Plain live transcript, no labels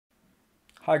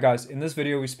Hi guys, in this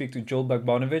video we speak to Jill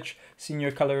Bogdanowicz, Senior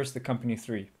Colorist at Company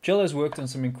 3. Jill has worked on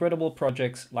some incredible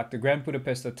projects like the Grand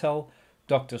Budapest Hotel,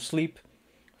 Doctor Sleep,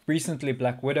 recently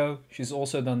Black Widow. She's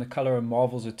also done the color on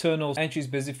Marvel's Eternals, and she's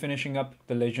busy finishing up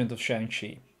The Legend of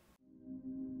Shang-Chi.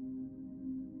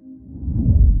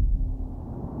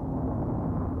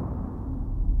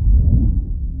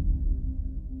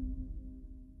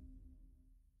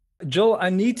 Jill,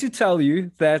 I need to tell you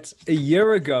that a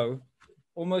year ago,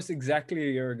 almost exactly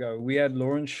a year ago, we had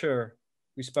Lawrence Sher.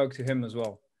 We spoke to him as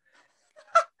well.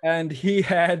 And he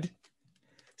had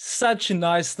such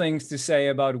nice things to say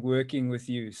about working with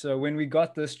you. So when we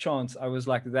got this chance, I was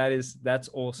like, that's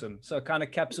awesome. So it kind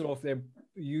of caps it off there.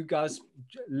 You guys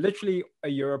literally a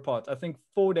year apart. I think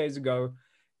 4 days ago,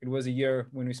 it was a year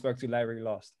when we spoke to Larry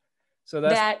last. So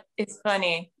that is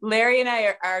funny. Larry and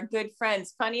I are good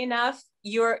friends. Funny enough,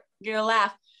 you're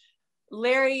laugh.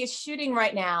 Larry is shooting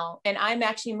right now, and I'm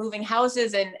actually moving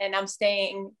houses, and I'm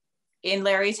staying in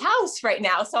Larry's house right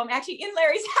now. So I'm actually in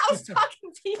Larry's house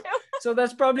talking to you. So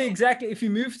that's probably exactly, if you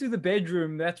move to the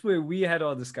bedroom, that's where we had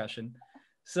our discussion.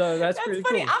 So that's pretty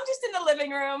funny. Cool. I'm just in the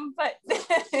living room, but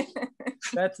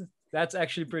that's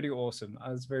actually pretty awesome.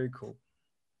 That's very cool.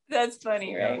 That's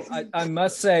funny, right? I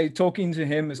must say, talking to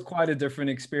him is quite a different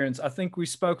experience. I think we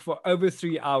spoke for over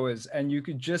 3 hours, and you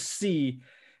could just see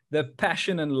the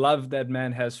passion and love that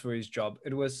man has for his job.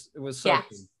 It was so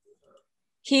cool.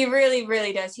 He really,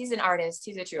 really does. He's an artist.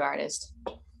 He's a true artist.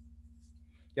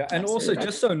 Yeah, and also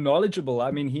just so knowledgeable.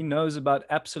 I mean, he knows about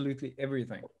absolutely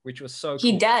everything, which was so cool.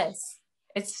 He does.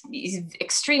 He's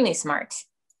extremely smart.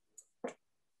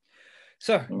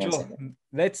 So, Jill,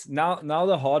 let's now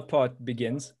the hard part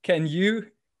begins. Can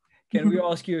we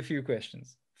ask you a few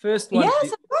questions? First one,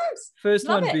 yes, of course. First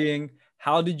Love one being,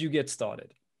 how did you get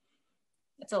started?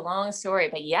 It's a long story,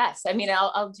 but yes, I mean,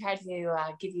 I'll try to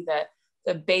give you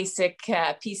the basic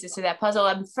pieces to that puzzle.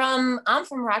 I'm from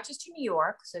Rochester, New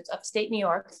York, so it's upstate New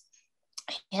York,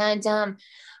 and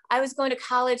I was going to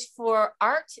college for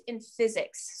art and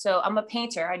physics. So I'm a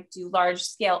painter. I do large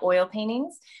scale oil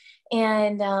paintings,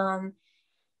 and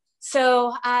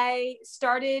so I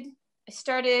started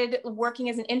working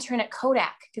as an intern at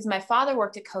Kodak because my father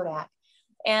worked at Kodak,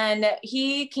 and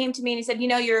he came to me and he said,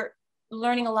 you're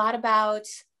learning a lot about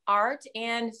art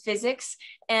and physics,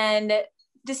 and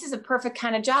this is a perfect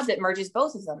kind of job that merges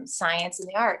both of them, science and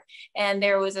the art. And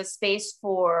there was a space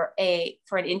for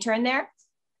an intern there.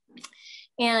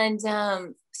 And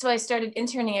so I started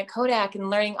interning at Kodak and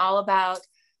learning all about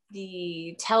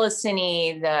the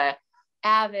telecine, the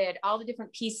Avid, all the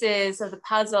different pieces of the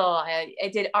puzzle. I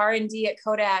did R&D at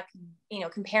Kodak,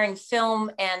 comparing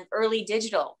film and early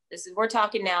digital. We're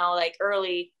talking now like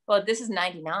early, well, this is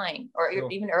 99 or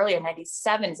even earlier,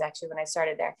 97 is actually when I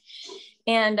started there.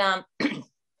 And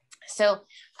so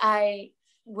I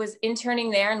was interning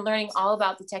there and learning all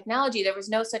about the technology. There was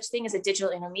no such thing as a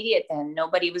digital intermediate then.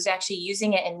 Nobody was actually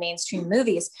using it in mainstream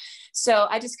movies. So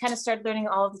I just kind of started learning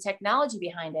all of the technology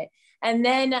behind it. And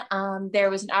then there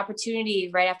was an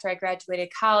opportunity right after I graduated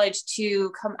college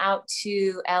to come out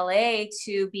to LA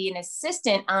to be an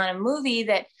assistant on a movie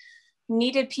that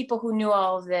needed people who knew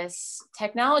all of this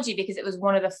technology because it was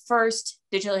one of the first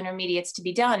digital intermediates to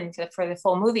be done for the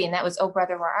full movie. And that was Oh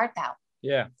Brother, Where Art Thou?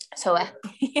 Yeah. So,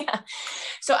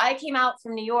 So I came out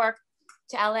from New York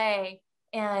to LA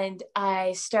and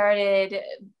I started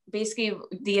basically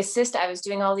I was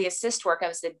doing all the assist work. I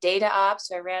was the data ops.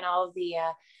 So I ran all of the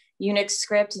Unix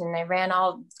script and I ran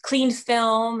all cleaned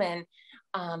film and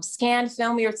scanned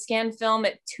film. We were scanned film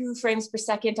at 2 frames per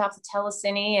second off the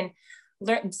telecine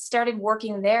and started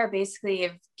working there basically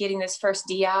of getting this first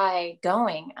DI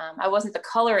going. I wasn't the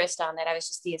colorist on that. I was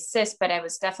just the assist, but I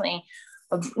was definitely,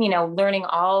 learning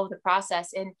all of the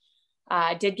process. And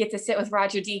I did get to sit with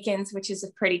Roger Deakins, which is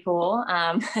pretty cool.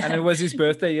 And it was his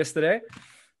birthday yesterday?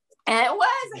 And it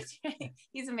was.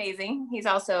 He's amazing. He's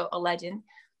also a legend.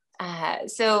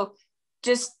 So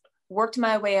just worked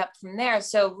my way up from there.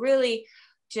 So really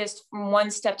just from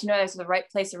one step to another, I was at the right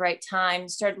place, the right time,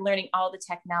 started learning all the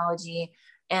technology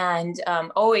and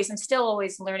I'm still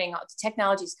always learning. The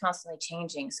technology is constantly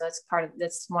changing. So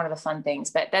that's one of the fun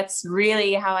things, but that's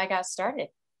really how I got started.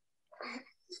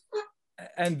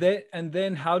 And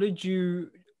then how did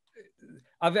you,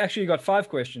 I've actually got 5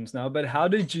 questions now, but how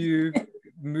did you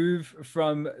move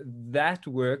from that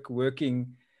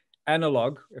working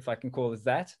analog, if I can call it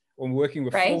that, or working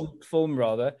with film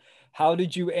rather, how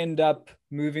did you end up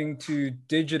moving to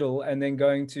digital and then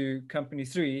going to Company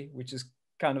 3, which is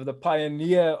kind of the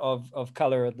pioneer of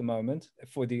color at the moment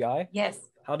for DI? Yes.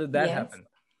 How did that happen?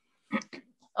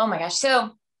 Oh my gosh. So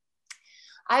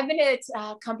I've been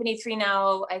at Company 3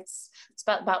 now. It's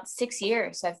about 6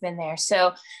 years I've been there.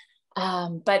 So,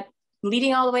 but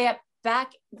leading all the way up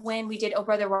back when we did Oh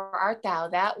Brother, Where Art Thou,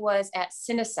 that was at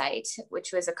Cinesight,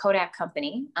 which was a Kodak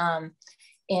company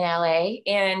in LA.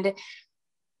 And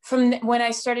from when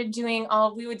I started doing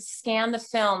we would scan the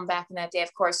film back in that day,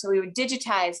 of course. So we would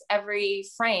digitize every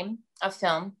frame of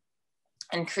film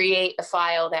and create a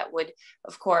file that would,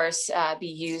 of course, be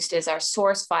used as our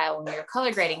source file when we were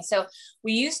color grading. So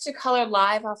we used to color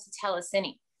live off the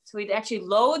telecine. So we'd actually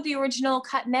load the original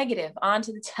cut negative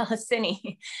onto the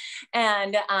telecine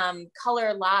and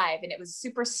color live. And it was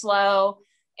super slow.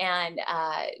 And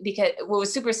because it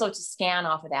was super slow to scan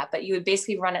off of that, but you would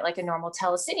basically run it like a normal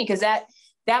telecine, because that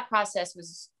process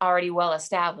was already well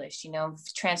established. You know,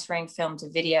 transferring film to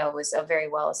video was a very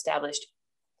well established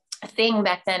thing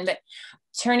back then, but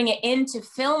turning it into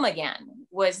film again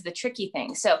was the tricky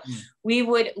thing. So we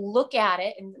would look at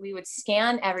it and we would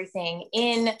scan everything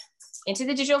into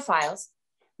the digital files.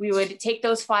 We would take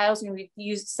those files and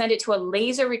we send it to a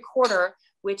laser recorder,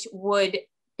 which would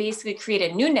basically create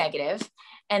a new negative.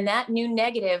 And that new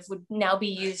negative would now be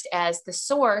used as the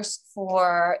source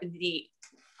for the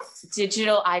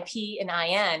digital IP and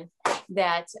IN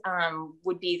that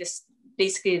would be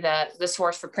basically the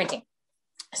source for printing.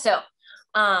 So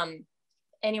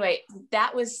anyway,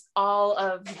 that was all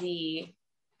of the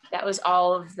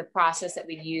process that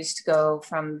we used to go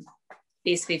from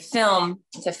basically film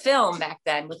to film back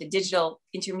then, with the digital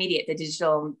intermediate, the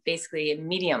digital basically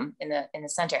medium in the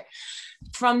center.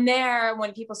 From there,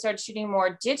 when people started shooting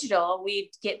more digital,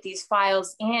 we'd get these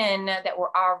files in that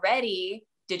were already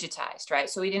digitized, right?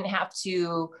 So we didn't have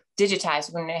to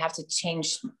digitize, we didn't have to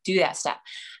do that stuff.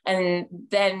 And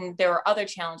then there were other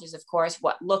challenges, of course,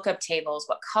 what lookup tables,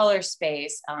 what color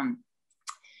space.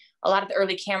 A lot of the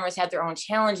early cameras had their own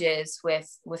challenges with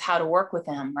how to work with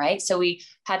them, right? So we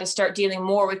had to start dealing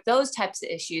more with those types of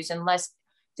issues and less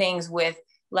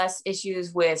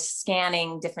issues with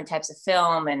scanning different types of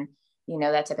film and, you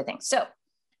know, that type of thing. So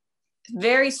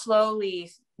very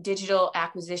slowly, digital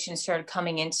acquisition started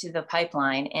coming into the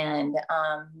pipeline, and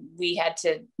we had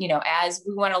to, you know, as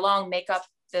we went along, make up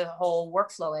the whole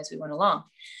workflow as we went along.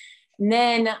 And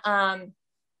then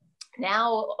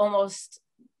now almost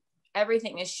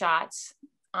everything is shot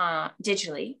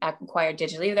digitally, acquired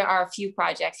digitally. There are a few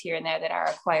projects here and there that are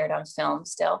acquired on film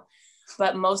still,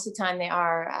 but most of the time they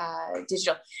are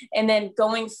digital. And then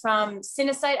going from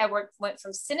Cinesight, went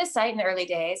from Cinesight in the early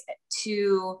days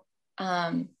to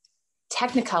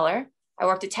Technicolor. I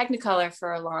worked at Technicolor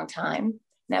for a long time. And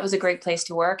that was a great place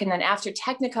to work. And then after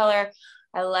Technicolor,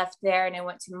 I left there and I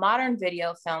went to Modern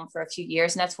Video Film for a few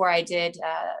years. And that's where I did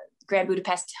Grand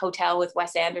Budapest Hotel with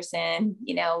Wes Anderson.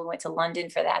 You know, we went to London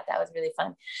for that. That was really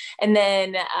fun. And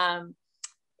then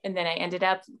I ended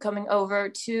up coming over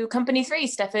to Company 3.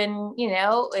 Stefan, you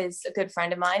know, is a good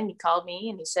friend of mine. He called me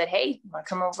and he said, "Hey, you want to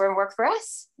come over and work for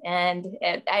us?" And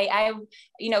I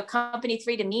you know, Company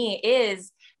 3 to me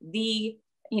is the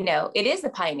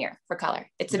pioneer for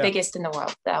color. It's the biggest in the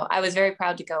world. So I was very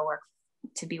proud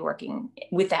to be working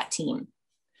with that team.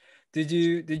 Did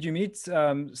you meet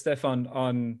Stefan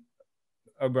on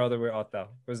Oh Brother, Where Art Thou?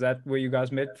 Was that where you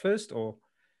guys met first, or?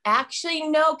 Actually,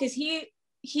 no, because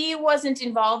he wasn't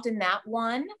involved in that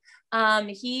one.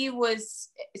 He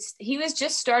was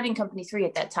just starting Company 3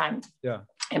 at that time. Yeah,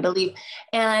 I believe.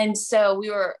 And so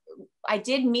I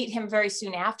did meet him very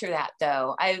soon after that,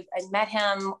 though. I met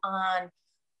him on,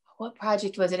 what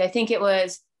project was it? I think it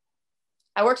was,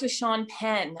 I worked with Sean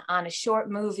Penn on a short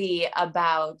movie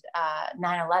about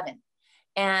 9/11.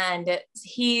 And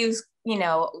he's, you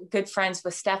know, good friends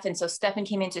with Stefan. So Stefan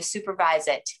came in to supervise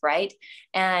it, right?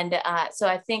 And so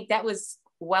I think that was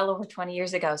well over 20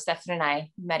 years ago. Stefan and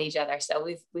I met each other. So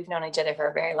we've known each other for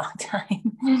a very long time.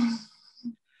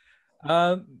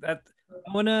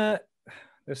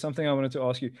 There's something I wanted to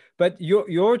ask you, but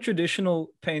you're a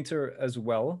traditional painter as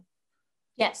well.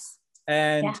 Yes.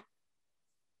 And yeah.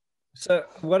 So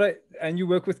and you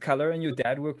work with color, and your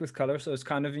dad worked with color. So it's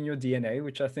kind of in your DNA,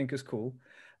 which I think is cool.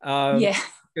 Yeah.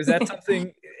 Because that's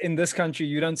something in this country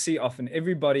you don't see often.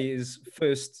 Everybody is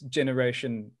first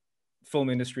generation film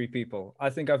industry people. I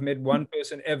think I've met one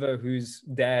person ever whose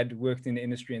dad worked in the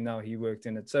industry and now he worked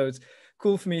in it. So it's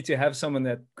cool for me to have someone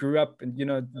that grew up and, you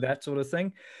know, that sort of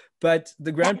thing. But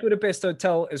the Grand Budapest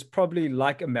Hotel is probably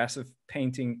like a massive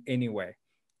painting anyway.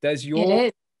 Does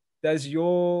your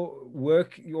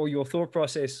work or your thought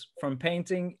process from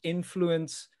painting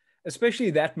influence,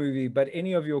 especially that movie, but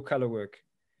any of your color work?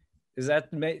 Is that,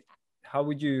 how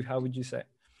would you say?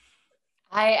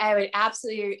 I would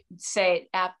absolutely say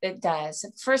it does.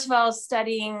 First of all,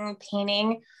 studying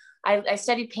painting I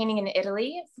studied painting in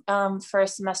Italy for a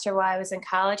semester while I was in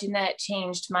college, and that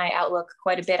changed my outlook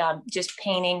quite a bit on just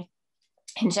painting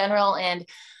in general, and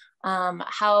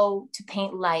how to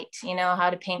paint light, you know, how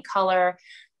to paint color,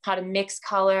 how to mix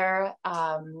color,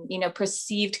 you know,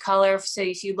 perceived color. So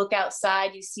if you look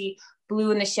outside, you see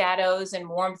blue in the shadows and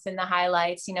warmth in the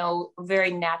highlights, you know,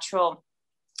 very natural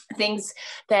things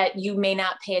that you may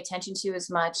not pay attention to as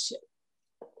much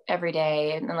every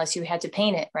day unless you had to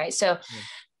paint it, right? So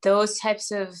those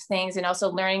types of things, and also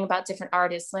learning about different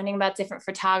artists, learning about different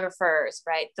photographers,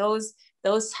 right? Those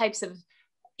types of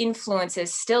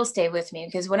influences still stay with me,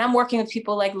 because when I'm working with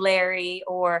people like Larry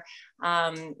or,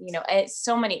 you know,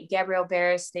 so many, Gabrielle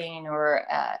Beristain or,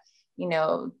 you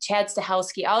know, Chad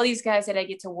Stahelski, all these guys that I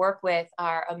get to work with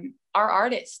are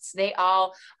artists. They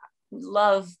all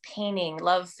love painting,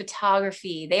 love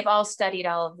photography. They've all studied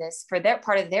all of this for their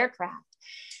part of their craft.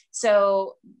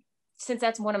 So since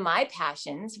that's one of my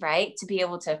passions, right, to be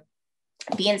able to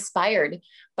be inspired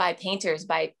by painters,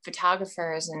 by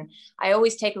photographers. And I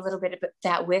always take a little bit of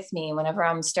that with me whenever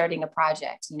I'm starting a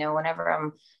project, you know, whenever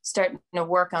I'm starting to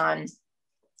work on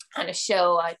a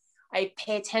show, I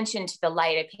pay attention to the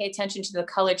light. I pay attention to the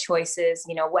color choices.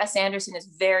 You know, Wes Anderson is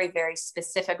very, very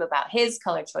specific about his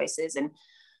color choices, and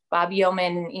Bob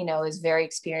Yeoman, you know, is very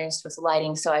experienced with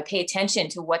lighting. So I pay attention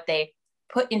to what they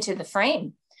put into the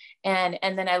frame. And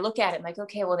then I look at it, I'm like,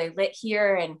 okay, well, they lit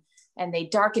here and they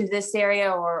darkened this area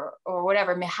or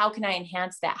whatever. I mean, how can I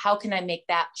enhance that? How can I make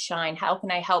that shine? How can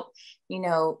I help, you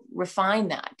know, refine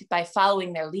that by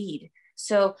following their lead?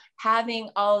 So having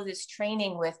all of this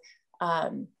training with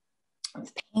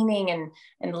painting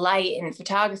and light and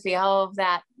photography, all of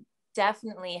that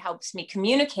definitely helps me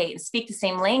communicate and speak the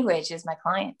same language as my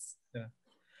clients. Yeah,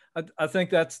 I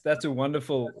think that's a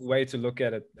wonderful way to look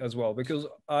at it as well, because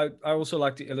I also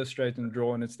like to illustrate and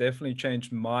draw, and it's definitely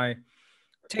changed my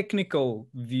technical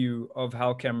view of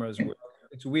how cameras work.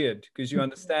 It's weird because you can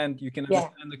understand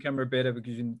the camera better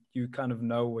because you kind of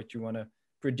know what you want to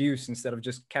produce instead of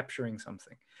just capturing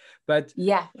something. But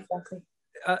yeah, exactly.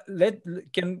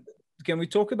 Can we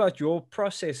talk about your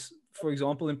process, for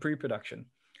example, in pre-production?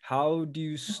 How do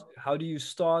you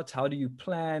start? How do you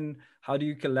plan? How do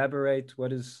you collaborate?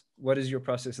 What is your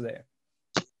process there?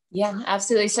 Yeah,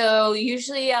 absolutely. So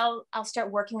usually I'll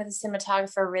start working with a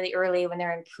cinematographer really early when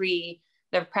they're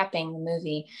they're prepping the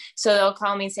movie. So they'll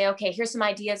call me and say, okay, here's some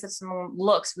ideas of some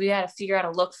looks. We got to figure out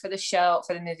a look for the show,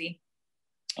 for the movie.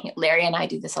 Larry and I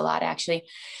do this a lot, actually.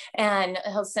 And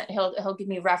he'll give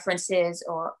me references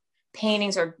or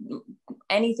paintings or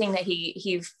anything that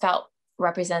he felt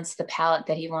represents the palette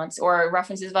that he wants, or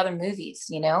references of other movies,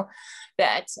 you know,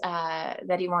 that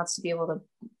he wants to be able to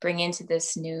bring into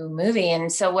this new movie.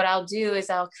 And so what I'll do is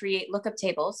I'll create lookup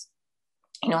tables.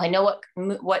 You know, I know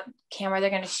what camera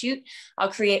they're going to shoot.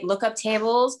 I'll create lookup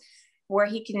tables where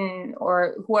he can,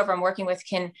 or whoever I'm working with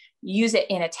can use it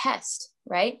in a test,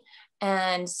 right?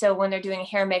 And so when they're doing a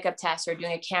hair makeup test or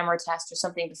doing a camera test or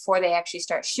something before they actually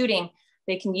start shooting,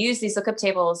 they can use these lookup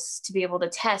tables to be able to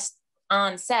test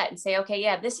on set and say, okay,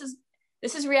 yeah, this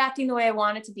is reacting the way I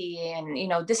want it to be. And, you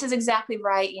know, this is exactly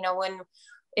right. You know, when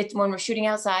we're shooting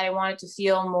outside, I want it to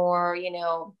feel more, you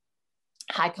know,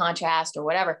 high contrast or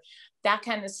whatever. That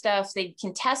kind of stuff, they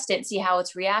can test it and see how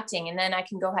it's reacting. And then I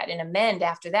can go ahead and amend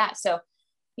after that. So,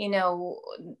 you know,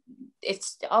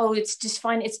 it's just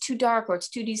fine. It's too dark or it's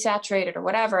too desaturated or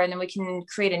whatever. And then we can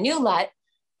create a new LUT,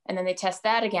 and then they test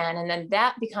that again. And then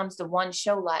that becomes the one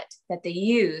show LUT that they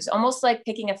use, almost like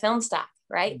picking a film stock,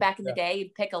 right? Back in the day,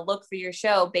 you'd pick a look for your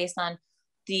show based on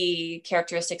the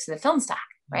characteristics of the film stock,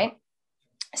 right?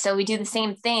 So we do the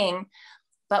same thing,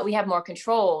 but we have more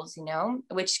controls, you know,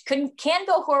 which can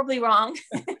go horribly wrong,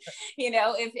 you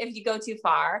know, if you go too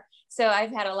far. So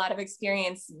I've had a lot of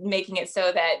experience making it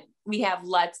so that we have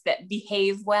LUTs that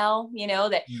behave well, you know,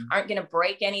 that aren't going to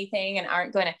break anything and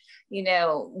aren't going to, you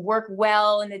know, work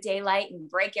well in the daylight and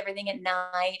break everything at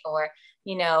night, or,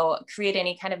 you know, create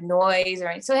any kind of noise or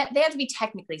anything. So they have to be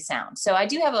technically sound. So I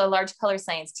do have a large color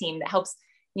science team that helps,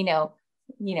 you know,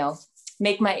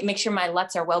 make sure my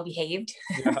LUTs are well behaved.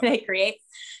 They create.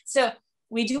 So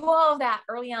we do all of that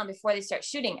early on before they start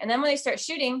shooting. And then when they start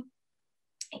shooting,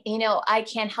 you know, I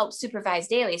can help supervise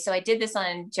daily. So I did this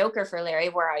on Joker for Larry,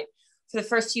 where for the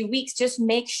first few weeks, just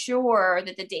make sure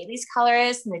that the dailies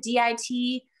colorist and the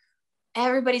DIT,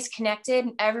 everybody's connected,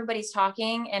 everybody's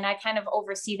talking. And I kind of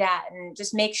oversee that and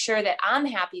just make sure that I'm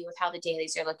happy with how the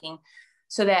dailies are looking,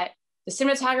 so that the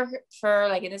cinematographer,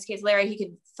 like in this case, Larry, he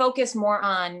could focus more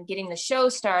on getting the show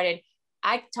started.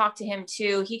 I talk to him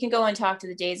too. He can go and talk to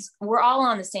the days. We're all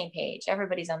on the same page.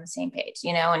 Everybody's on the same page,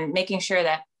 you know, and making sure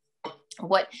that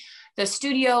what the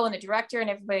studio and the director and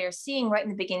everybody are seeing right in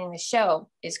the beginning of the show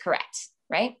is correct,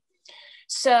 right?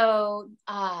 So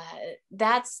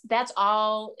that's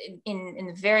all in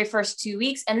the very first 2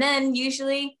 weeks. And then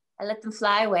usually I let them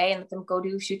fly away and let them go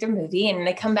shoot their movie. And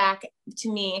they come back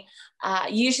to me,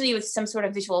 usually with some sort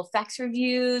of visual effects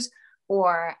reviews,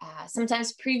 or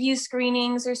sometimes preview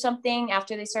screenings or something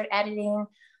after they start editing.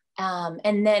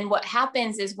 And then what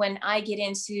happens is when I get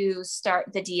into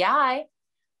start the DI,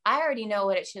 I already know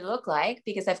what it should look like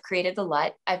because I've created the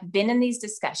LUT. I've been in these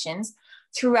discussions.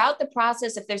 Throughout the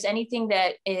process, if there's anything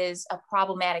that is a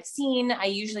problematic scene, I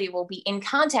usually will be in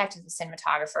contact with the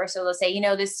cinematographer. So they'll say, you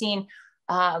know, this scene,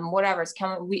 whatever, it's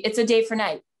coming, it's a day for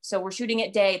night. So we're shooting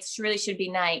at day, it really should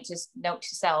be night, just note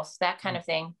to self, that kind of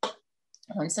thing.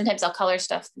 Sometimes I'll color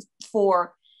stuff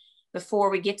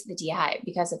before we get to the DI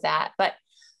because of that. But,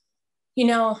 you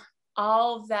know,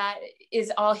 all of that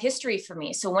is all history for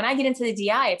me. So when I get into the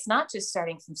DI, it's not just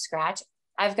starting from scratch.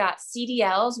 I've got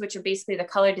CDLs, which are basically the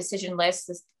color decision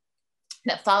lists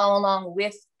that follow along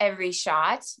with every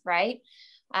shot, right?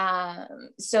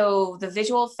 So the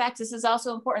visual effects, this is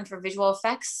also important for visual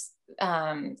effects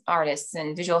artists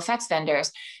and visual effects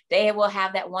vendors. They will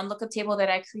have that one lookup table that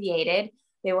I created.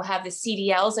 They will have the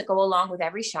CDLs that go along with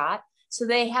every shot. So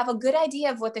they have a good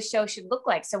idea of what the show should look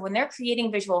like. So when they're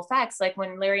creating visual effects, like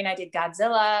when Larry and I did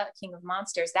Godzilla, King of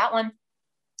Monsters, that one,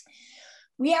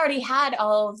 we already had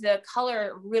all of the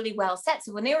color really well set.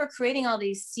 So when they were creating all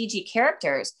these CG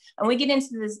characters, and we get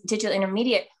into this digital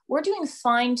intermediate, we're doing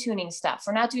fine tuning stuff.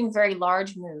 We're not doing very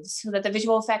large moves so that the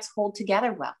visual effects hold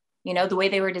together well, you know, the way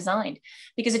they were designed.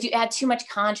 Because if you add too much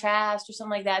contrast or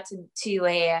something like that to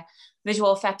a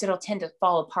visual effect, it'll tend to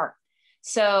fall apart.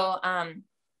 So,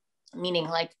 meaning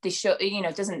like the show, you know,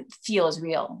 it doesn't feel as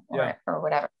real or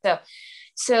whatever.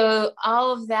 So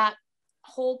all of that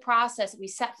whole process that we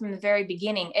set from the very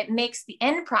beginning, it makes the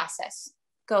end process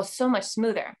go so much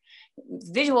smoother.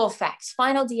 Visual effects,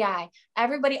 final DI,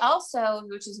 everybody also,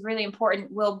 which is really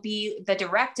important, will be the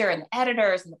director and the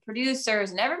editors and the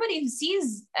producers and everybody who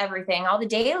sees everything, all the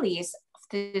dailies,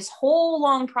 this whole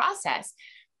long process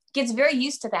gets very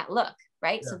used to that look,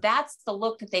 right? Yeah. So that's the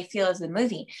look that they feel as the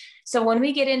movie. So when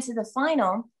we get into the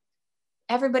final,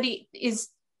 everybody is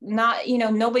not, you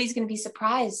know, nobody's going to be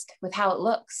surprised with how it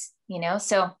looks, you know?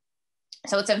 So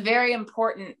it's a very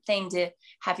important thing to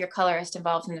have your colorist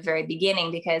involved from the very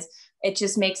beginning, because it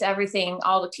just makes everything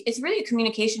it's really a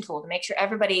communication tool to make sure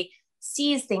everybody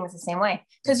sees things the same way.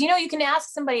 Because, you know, you can ask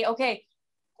somebody, okay,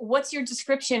 what's your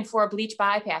description for a bleach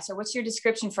bypass? Or what's your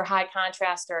description for high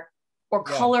contrast or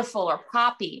colorful or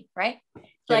poppy, right?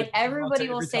 Like everybody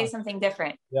will say something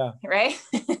different, right?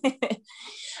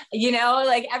 You know,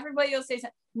 like everybody will say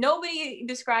something. Nobody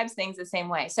describes things the same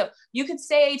way. So you could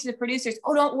say to the producers,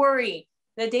 oh, don't worry.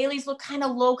 The dailies look kind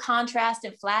of low contrast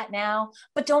and flat now,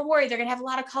 but don't worry, they're gonna have a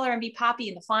lot of color and be poppy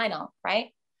in the final, right?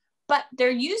 But they're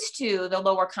used to the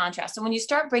lower contrast. So when you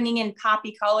start bringing in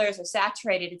poppy colors or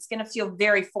saturated, it's gonna feel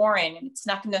very foreign and it's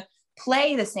not gonna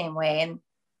play the same way. And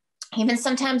even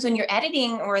sometimes when you're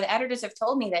editing, or the editors have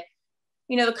told me that,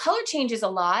 you know, the color changes a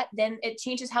lot, then it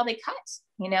changes how they cut.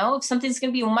 You know, if something's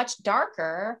going to be much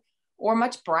darker or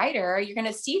much brighter, you're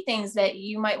going to see things that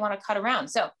you might want to cut around.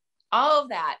 So all of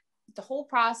that, the whole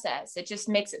process, it just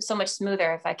makes it so much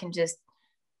smoother if I can just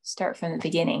start from the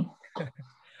beginning.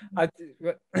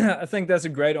 I think that's a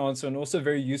great answer, and also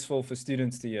very useful for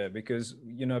students to hear, because,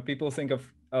 you know, people think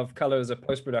of color as a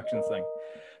post-production thing.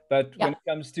 But when it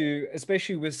comes to,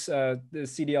 especially with the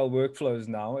CDL workflows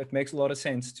now, it makes a lot of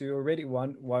sense to already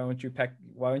why aren't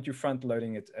you front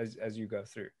loading it as you go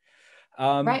through?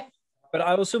 Right. But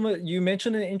I also, you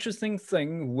mentioned an interesting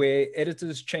thing where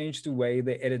editors change the way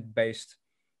they edit based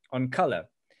on color.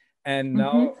 And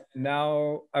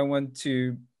now I want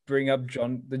to bring up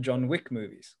the John Wick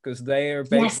movies, because they are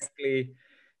basically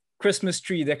Christmas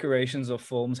tree decorations of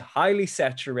films, highly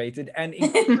saturated and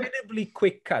incredibly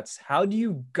quick cuts. How do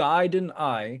you guide an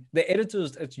eye? The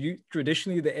editors,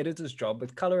 traditionally the editor's job,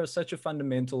 but color has such a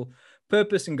fundamental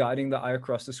purpose in guiding the eye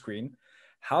across the screen.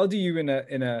 How do you, in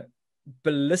a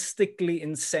ballistically,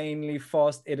 insanely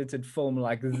fast edited film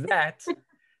like that,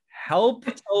 help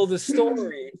tell the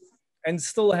story and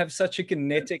still have such a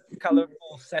kinetic,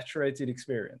 colorful, saturated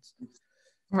experience?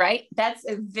 Right. That's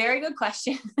a very good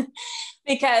question.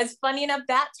 Because funny enough,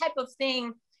 that type of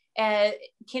thing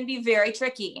can be very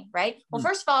tricky, right? Well,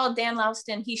 first of all, Dan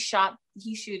Louston, he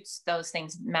shoots those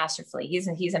things masterfully.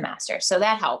 He's a master. So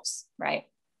that helps, right?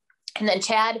 And then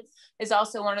Chad is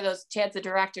also one of those, Chad's the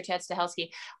director, Chad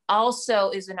Stahelski, also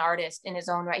is an artist in his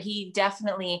own right. He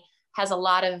definitely has a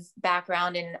lot of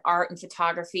background in art and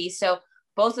photography. So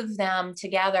both of them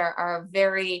together are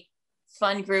very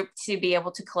fun group to be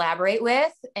able to collaborate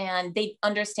with. And they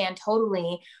understand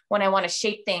totally when I want to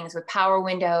shape things with power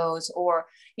windows, or,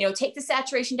 you know, take the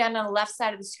saturation down on the left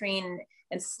side of the screen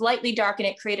and slightly darken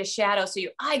it, create a shadow so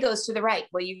your eye goes to the right.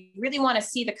 Well, you really want to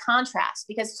see the contrast,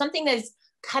 because something that is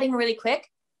cutting really quick,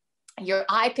 your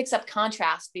eye picks up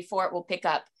contrast before it will pick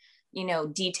up, you know,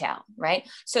 detail, right?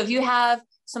 So if you have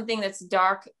something that's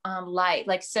dark light,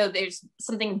 like, so there's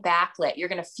something backlit, you're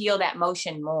going to feel that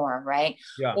motion more, right?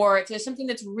 Yeah. Or if there's something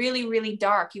that's really, really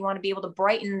dark, you want to be able to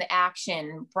brighten the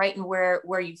action, brighten where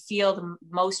you feel the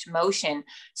most motion.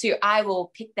 So your eye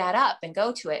will pick that up and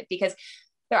go to it, because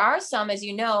there are some, as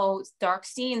you know, dark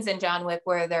scenes in John Wick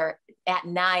where they're at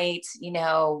night, you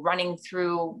know, running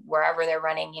through wherever they're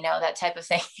running, you know, that type of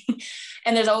thing.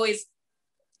 And there's always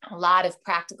a lot of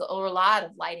practical, or a lot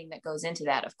of lighting that goes into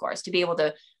that, of course, to be able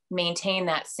to maintain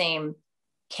that same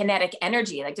kinetic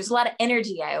energy. Like, there's a lot of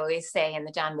energy, I always say, in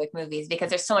the John Wick movies, because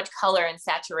there's so much color and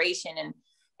saturation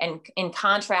and in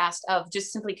contrast of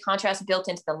just simply contrast built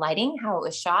into the lighting, how it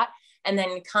was shot. And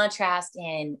then contrast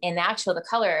in actual, the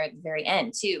color at the very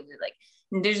end too. Like,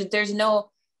 there's no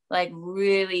like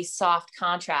really soft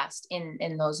contrast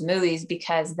in those movies,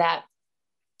 because that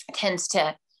tends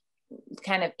to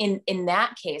kind of in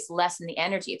that case lessen the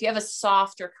energy. If you have a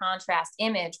softer contrast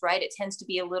image, right, it tends to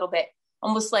be a little bit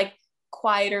almost like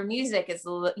quieter music is,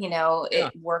 you know,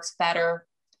 it works better,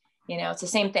 you know, it's the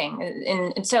same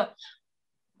thing. And so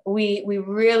we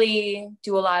really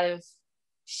do a lot of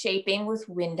shaping with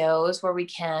windows where we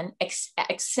can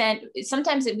accent.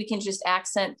 Sometimes we can just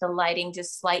accent the lighting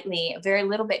just slightly. A very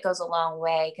little bit goes a long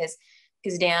way,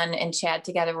 because Dan and Chad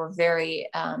together were very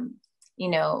you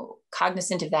know,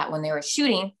 cognizant of that when they were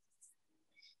shooting.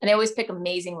 And they always pick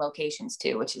amazing locations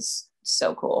too, which is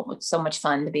so cool. It's so much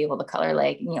fun to be able to color,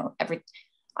 like, you know,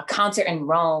 a concert in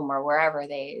Rome or wherever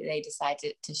they decide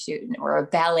to shoot, or a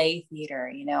ballet theater,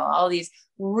 you know, all these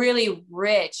really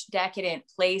rich, decadent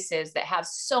places that have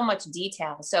so much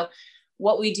detail. So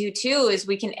what we do too is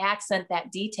we can accent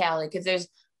that detail, because there's,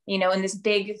 you know, in this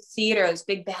big theater, this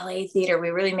big ballet theater, we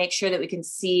really make sure that we can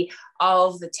see all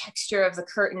of the texture of the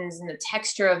curtains and the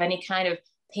texture of any kind of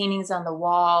paintings on the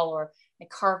wall, or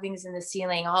carvings in the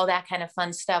ceiling, all that kind of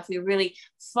fun stuff. We really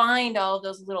find all of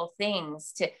those little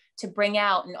things to bring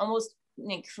out and almost, you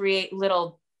know, create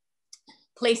little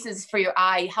places for your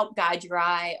eye, help guide your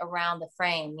eye around the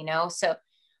frame, you know? So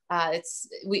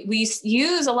we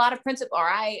use a lot of principle, or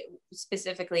I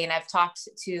specifically, and I've talked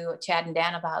to Chad and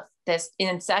Dan about this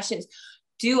in sessions,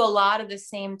 do a lot of the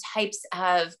same types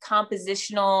of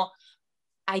compositional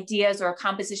ideas or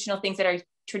compositional things that are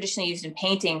traditionally used in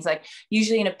paintings. Like,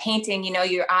 usually in a painting, you know,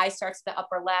 your eye starts at the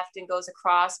upper left and goes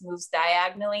across, moves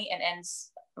diagonally, and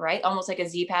ends right, almost like a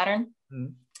Z pattern.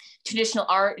 Mm-hmm. Traditional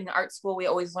art, in art school, we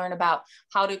always learn about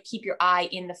how to keep your eye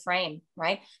in the frame,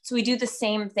 right? So we do the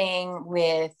same thing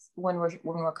with when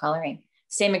we're coloring,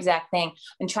 same exact thing,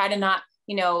 and try to not,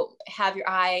 you know, have your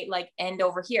eye like end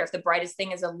over here. If the brightest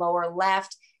thing is a lower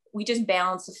left, we just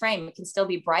balance the frame. It can still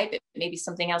be bright, but maybe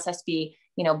something else has to be,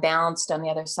 you know, balanced on the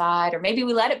other side, or maybe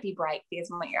we let it be bright because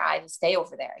we want your eye to stay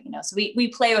over there, you know? So we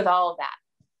play with all of that.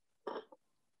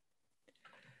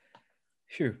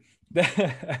 Phew.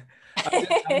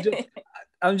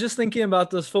 I'm just thinking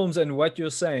about those films and what you're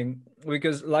saying,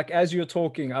 because like, as you're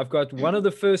talking, I've got one of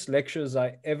the first lectures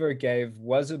I ever gave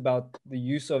was about the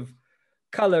use of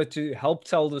color to help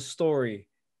tell the story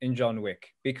in John Wick,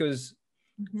 because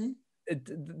it's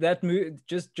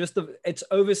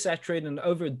oversaturated and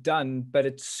overdone, but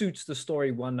it suits the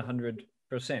story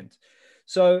 100%.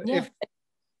 So if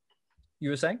you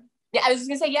were saying? Yeah, I was just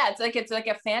gonna say, yeah, it's like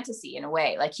a fantasy in a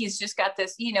way. Like, he's just got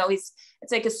this, you know, it's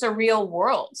like a surreal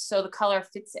world. So the color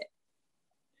fits it.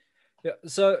 Yeah.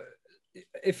 So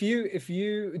if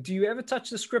you do you ever touch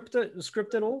the script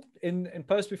at all in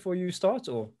post before you start,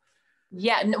 or?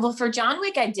 Yeah, well, for John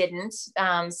Wick, I didn't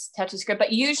touch the script,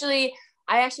 but usually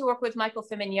I actually work with Michael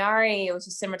Fimignari. It was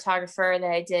a cinematographer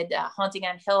that I did Haunting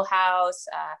on Hill House,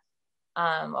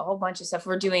 a whole bunch of stuff.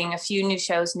 We're doing a few new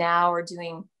shows now. We're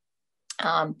doing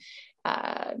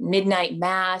Midnight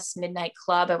Mass, Midnight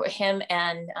Club. Him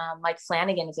and Mike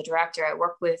Flanagan is a director. I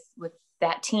work with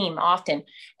that team often,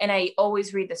 and I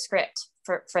always read the script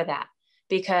for that,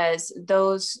 because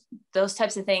those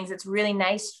types of things, it's really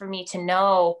nice for me to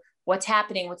know what's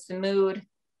happening, what's the mood,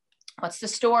 what's the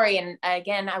story. And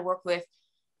again, I work with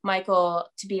Michael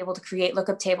to be able to create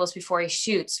lookup tables before he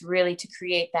shoots, really to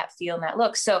create that feel and that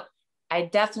look. So I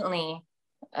definitely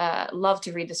love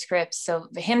to read the scripts. So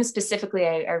for him specifically,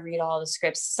 I read all the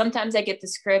scripts. Sometimes I get the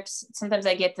scripts. Sometimes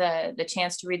I get the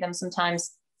chance to read them.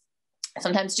 Sometimes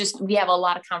just we have a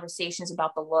lot of conversations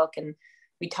about the look and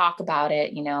we talk about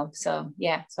it, you know. So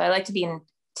yeah, so I like to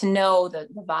know the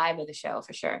vibe of the show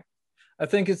for sure. I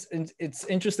think it's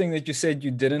interesting that you said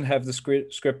you didn't have the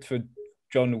script for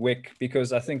John Wick,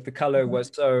 because I think the color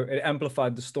was it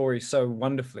amplified the story so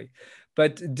wonderfully.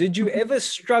 But did you ever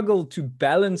struggle to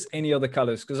balance any of the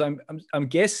colors? Because I'm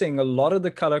guessing a lot of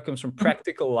the color comes from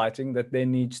practical lighting that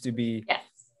then needs to be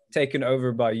taken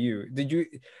over by you. Did you?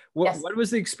 What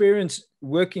was the experience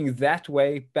working that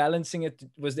way, balancing it?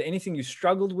 Was there anything you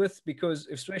struggled with? Because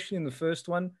especially in the first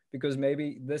one, because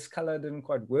maybe this color didn't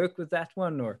quite work with that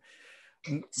one, or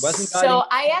wasn't. So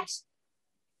I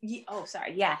actually. Oh,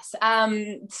 sorry. Yes.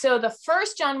 So the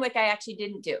first John Wick I actually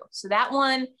didn't do. So that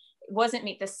one wasn't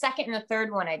me. The second and the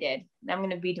third one I did. I'm going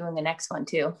to be doing the next one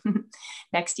too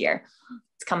next year.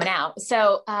 It's coming out.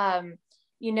 So,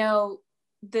 you know,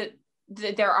 there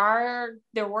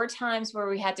were times where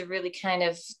we had to really kind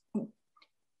of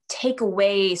take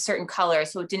away certain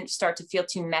colors, so it didn't start to feel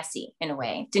too messy in a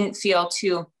way. It didn't feel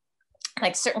too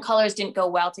like certain colors didn't go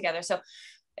well together. So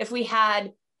if we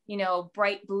had, you know,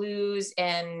 bright blues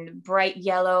and bright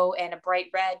yellow and a bright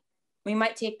red, we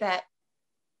might take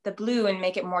the blue and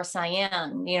make it more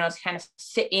cyan, you know, to kind of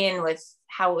fit in with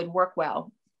how it would work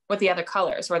well with the other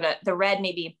colors. Or the red,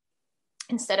 maybe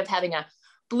instead of having a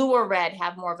blue or red,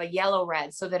 have more of a yellow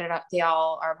red, so that they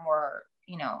all are more,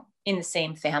 you know, in the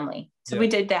same family. So we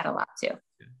did that a lot too.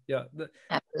 Yeah,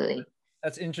 absolutely.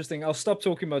 That's interesting. I'll stop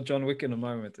talking about John Wick in a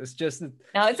moment. It's just that,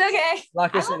 no, it's okay.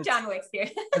 Like I said, love John Wick here.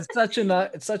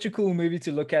 it's such a cool movie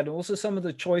to look at. And also some of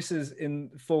the choices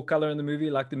for color in the movie,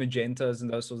 like the magentas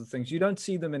and those sorts of things, you don't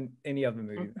see them in any other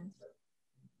movie.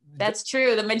 That's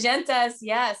true. The magentas,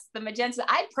 yes, the magentas.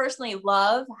 I personally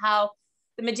love how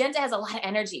the magenta has a lot of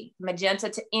energy.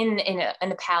 Magenta in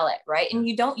a palette, right? And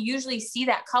you don't usually see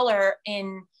that color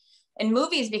in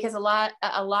movies, because a lot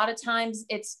of times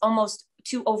it's almost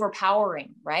too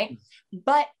overpowering, right?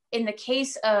 But in the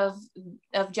case of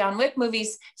John Wick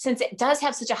movies, since it does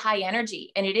have such a high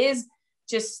energy, and it is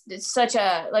just such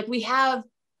a, like, we have,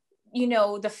 you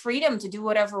know, the freedom to do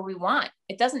whatever we want.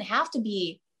 It doesn't have to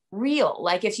be real.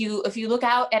 Like if you look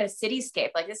out at a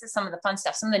cityscape, like this is some of the fun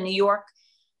stuff, some of the New York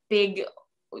big,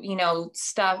 you know,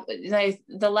 stuff, like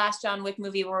the last John Wick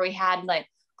movie where we had like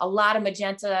a lot of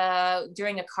magenta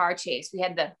during a car chase. We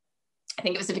had I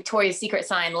think it was the Victoria's Secret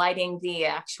sign lighting the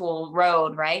actual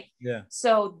road, right? Yeah.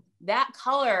 So that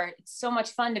color, it's so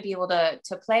much fun to be able to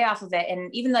play off of it. And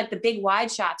even like the big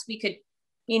wide shots, we could,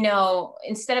 you know,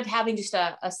 instead of having just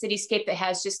a cityscape that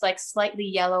has just like slightly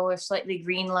yellow or slightly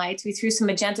green lights, we threw some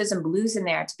magentas and blues in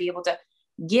there to be able to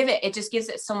it just gives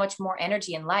it so much more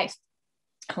energy and life.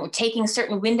 We're taking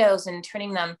certain windows and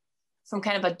turning them from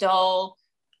kind of a dull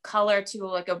color to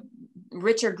like a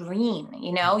richer green,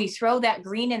 you know, you throw that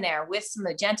green in there with some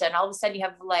magenta, and all of a sudden you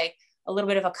have like a little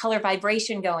bit of a color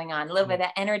vibration going on, a little bit of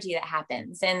that energy that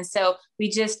happens. And so we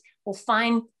just will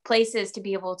find places to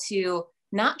be able to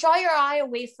not draw your eye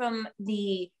away from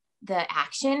the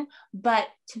action, but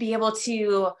to be able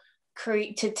to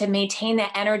create, to maintain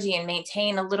that energy and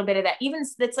maintain a little bit of that, even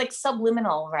that's like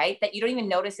subliminal, right? That you don't even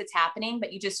notice it's happening,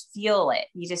 but you just feel it.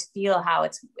 You just feel how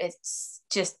it's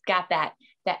just got that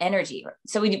energy.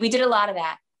 So we did a lot of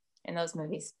that in those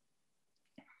movies.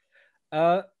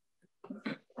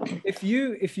 If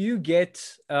you get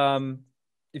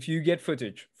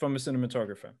footage from a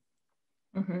cinematographer,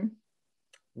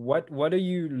 what are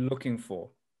you looking for?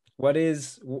 What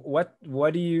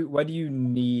do you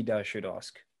need, I should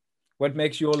ask? What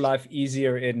makes your life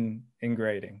easier in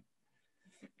grading?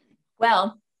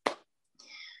 Well,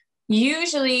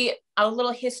 usually a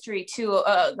little history too.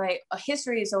 Like a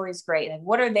history is always great. Like,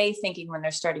 what are they thinking when they're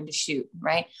starting to shoot,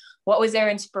 right? What was their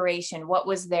inspiration? What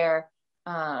was their,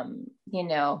 you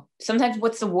know, sometimes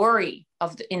what's the worry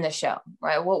in the show,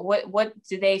 right? What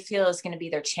do they feel is going to be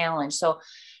their challenge? So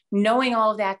knowing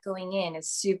all of that going in is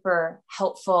super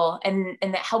helpful. And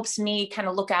that helps me kind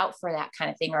of look out for that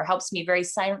kind of thing, or helps me very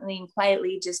silently and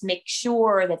quietly just make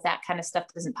sure that kind of stuff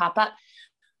doesn't pop up.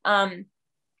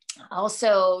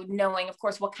 Also knowing, of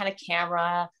course, what kind of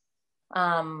camera,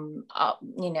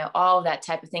 you know, all of that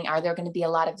type of thing. Are there going to be a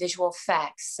lot of visual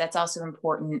effects? That's also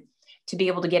important to be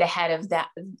able to get ahead of that,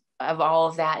 of all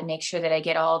of that, and make sure that I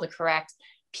get all the correct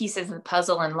pieces of the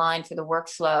puzzle in line for the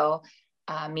workflow,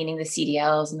 meaning the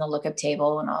CDLs and the lookup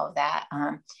table and all of that.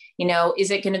 You know,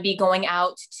 is it going to be going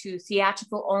out to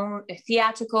theatrical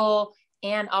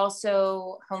and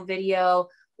also home video,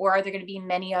 or are there going to be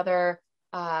many other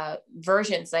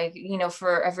versions? Like, you know,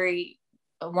 for every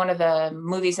one of the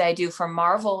movies I do for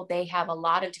Marvel, they have a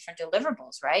lot of different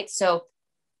deliverables, right? So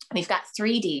we've got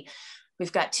 3D,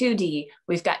 we've got 2D,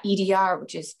 we've got EDR,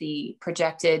 which is the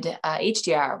projected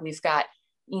HDR, we've got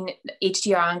you know,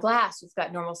 HDR on glass, we've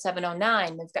got normal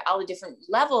 709, we've got all the different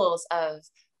levels of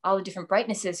all the different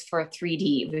brightnesses for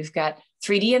 3D. We've got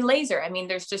 3D and laser. I mean,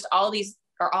 there's just all these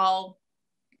are all,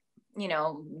 you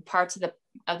know, parts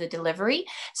of the delivery.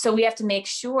 So we have to make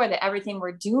sure that everything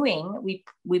we're doing,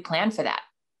 we plan for that,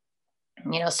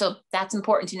 you know, so that's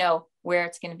important to know where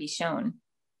it's going to be shown.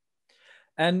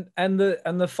 And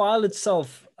the file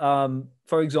itself,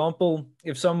 for example,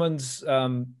 if someone's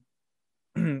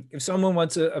if someone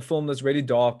wants a film that's really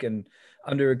dark and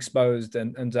underexposed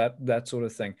and that sort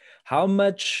of thing, how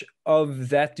much of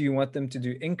that do you want them to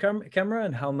do in camera,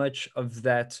 and how much of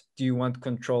that do you want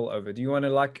control over? Do you want to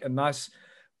like a nice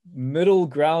middle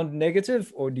ground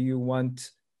negative, or do you want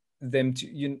them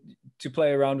to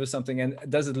play around with something? And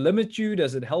does it limit you?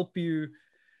 Does it help you?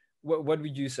 What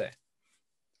would you say?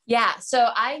 Yeah, so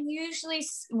I usually,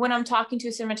 when I'm talking to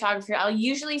a cinematographer, I'll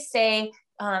usually say,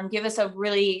 give us a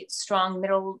really strong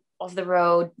middle of the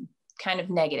road kind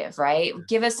of negative, right?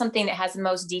 Give us something that has the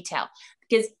most detail,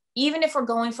 because even if we're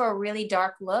going for a really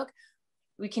dark look,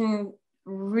 we can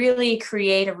really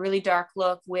create a really dark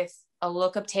look with a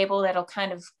lookup table that'll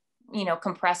kind of, you know,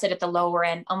 compress it at the lower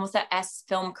end, almost that S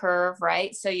film curve,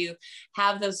 right? So you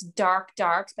have those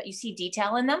darks, but you see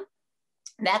detail in them.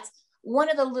 That's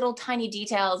one of the little tiny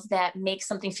details that makes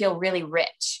something feel really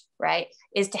rich, right?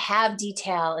 Is to have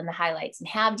detail in the highlights and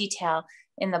have detail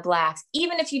in the blacks.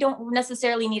 Even if you don't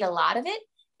necessarily need a lot of it,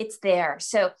 it's there.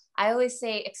 So I always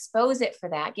say, expose it for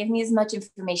that. Give me as much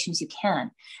information as you can.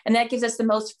 And that gives us the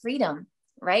most freedom,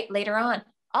 right? Later on.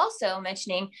 Also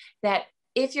mentioning that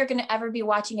if you're going to ever be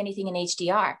watching anything in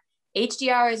HDR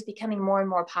is becoming more and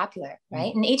more popular,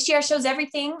 right? And HDR shows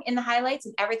everything in the highlights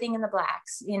and everything in the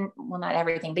blacks. Well, not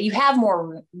everything, but you have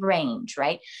more range,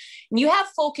 right? And you have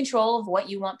full control of what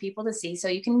you want people to see, so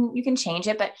you can change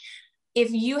it. But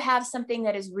if you have something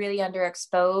that is really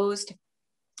underexposed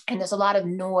and there's a lot of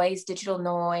noise, digital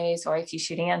noise, or if you're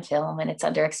shooting on film and it's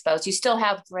underexposed, you still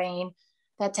have grain,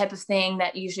 that type of thing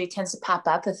that usually tends to pop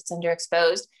up if it's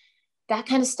underexposed. That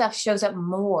kind of stuff shows up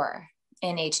more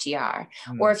in HDR.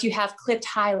 Or if you have clipped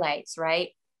highlights, right?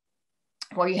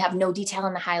 Or you have no detail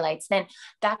in the highlights, then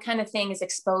that kind of thing is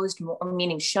exposed more,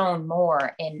 meaning shown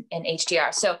more in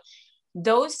HDR. So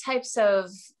those types of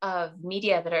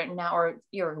media that are now, or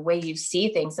your way you see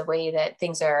things, the way that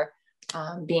things are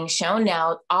being shown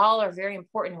now, all are very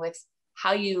important with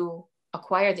how you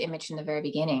acquire the image in the very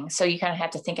beginning. So you kind of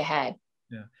have to think ahead.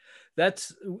 Yeah,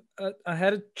 that's, I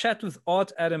had a chat with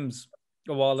Art Adams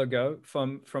a while ago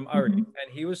from Uri,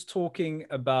 and he was talking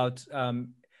about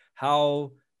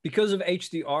how, because of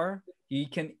HDR, he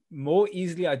can more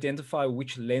easily identify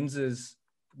which lenses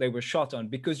they were shot on,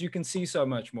 because you can see so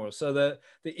much more. So the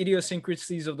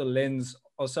idiosyncrasies of the lens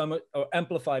are are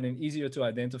amplified and easier to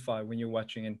identify when you're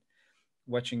watching in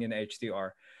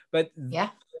HDR. But yeah,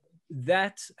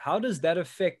 how does that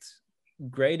affect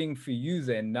grading for you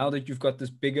then, now that you've got this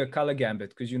bigger color gambit?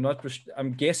 Because you're not,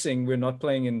 I'm guessing we're not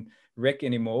playing in rec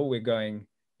anymore, we're going,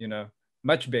 you know,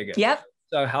 much bigger. Yep.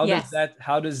 So how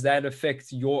does that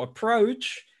affect your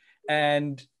approach?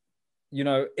 And, you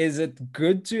know, is it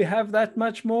good to have that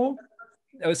much more?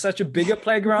 It was such a bigger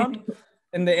playground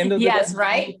in the end of the day? Yes,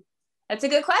 right. That's a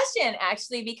good question,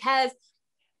 actually, because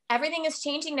everything is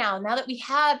changing now. Now that we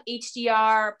have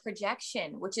HDR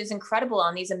projection, which is incredible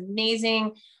on these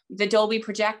amazing, the Dolby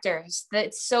projectors,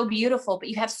 that's so beautiful, but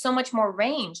you have so much more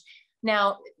range.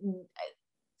 Now,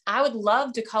 I would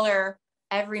love to color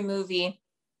every movie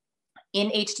in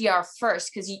HDR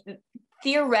first, because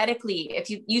theoretically, if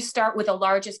you start with the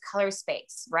largest color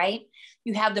space, right?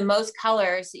 You have the most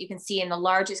colors that you can see in the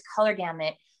largest color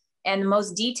gamut and the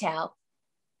most detail.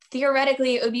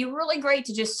 Theoretically, it would be really great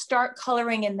to just start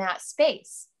coloring in that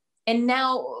space. And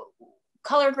now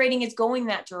color grading is going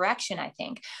that direction, I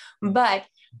think. But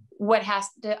what has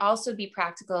to also be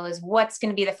practical is what's going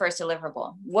to be the first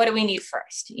deliverable. What do we need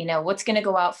first? You know, what's going to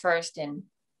go out first, and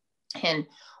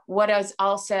what is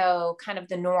also kind of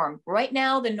the norm right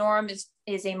now. The norm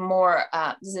is a more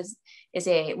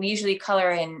we usually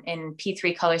color in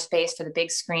P3 color space for the big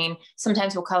screen.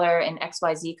 Sometimes we'll color in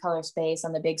XYZ color space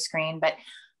on the big screen, but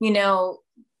you know,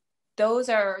 those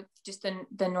are just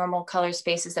the normal color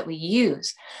spaces that we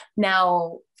use.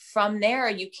 Now, from there,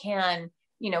 you can,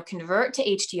 you know, convert to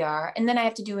HDR, and then I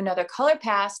have to do another color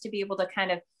pass to be able to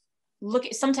kind of look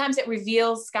at, sometimes it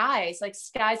reveals skies, like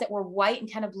skies that were white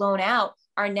and kind of blown out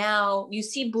are now, you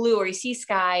see blue or you see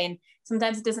sky, and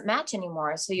sometimes it doesn't match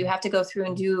anymore. So you have to go through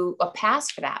and do a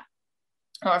pass for that.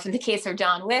 Or for the case of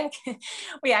John Wick,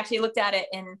 we actually looked at it,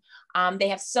 and they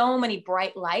have so many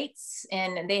bright lights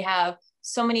and they have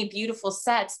so many beautiful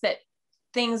sets that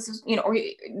things, you know, or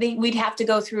we'd have to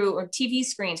go through, or TV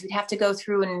screens, we'd have to go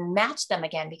through and match them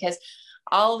again, because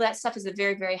all of that stuff is a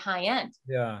very, very high end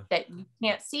that you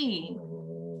can't see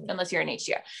unless you're in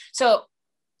HDR. So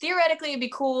theoretically, it'd be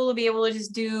cool to be able to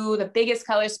just do the biggest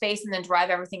color space and then drive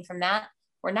everything from that.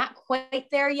 We're not quite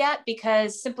there yet,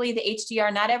 because simply the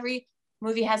HDR, not every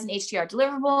movie has an HDR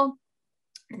deliverable.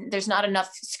 There's not enough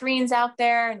screens out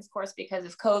there. And of course, because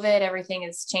of COVID, everything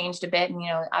has changed a bit. And, you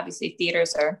know, obviously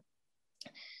theaters are,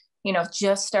 you know,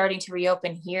 just starting to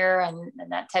reopen here and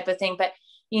that type of thing. But,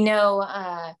 you know,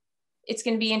 it's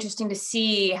going to be interesting to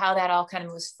see how that all kind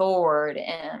of moves forward.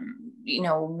 And, you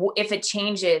know, if it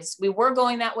changes. We were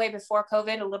going that way before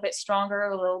COVID, a little bit stronger,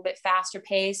 a little bit faster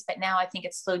pace, but now I think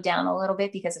it's slowed down a little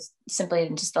bit because of simply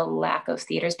just the lack of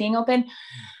theaters being open.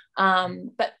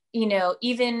 But, you know,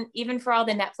 even for all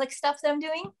the Netflix stuff that I'm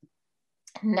doing,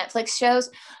 Netflix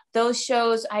shows, those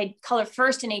shows I color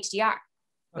first in HDR,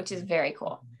 which is very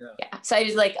cool. Yeah. So I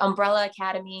did like Umbrella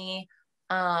Academy.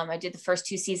 I did the first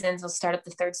 2 seasons. I'll start up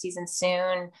the 3rd season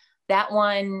soon. That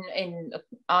one and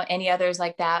any others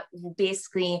like that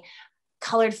basically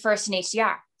colored first in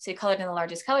HDR. So you colored in the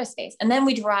largest color space. And then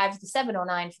we derived the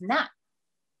 709 from that.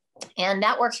 And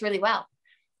that works really well,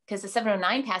 because the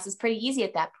 709 pass is pretty easy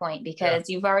at that point, because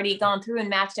you've already gone through and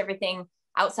matched everything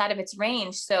outside of its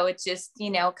range. So it just, you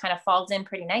know, kind of falls in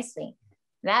pretty nicely.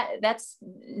 That's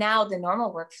now the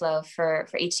normal workflow for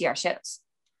HDR shows.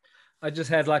 I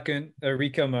just had like a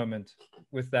Rico moment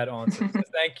with that answer. So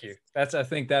thank you. I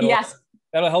think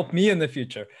that'll help me in the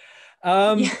future.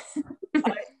 How is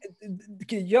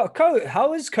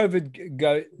COVID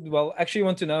go? Well, actually, I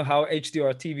want to know how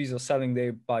HDR TVs are selling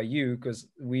there by you, because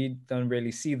we don't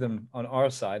really see them on our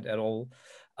side at all.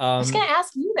 I was going to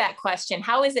ask you that question.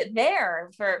 How is it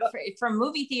there for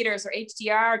movie theaters or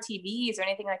HDR TVs or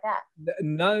anything like that?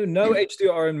 No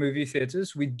HDR in movie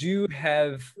theaters. We do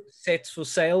have sets for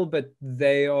sale, but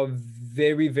they are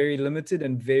very, very limited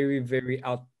and very, very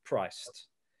outpriced.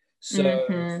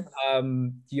 So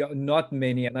not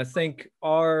many. And I think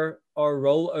our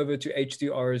roll over to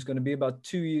HDR is going to be about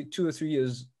 2 or 3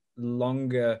 years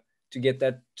longer to get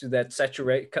that to that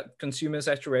consumer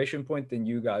saturation point than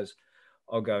you guys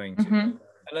are going to,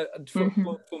 and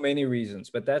for many reasons,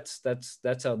 but that's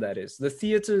how that is. The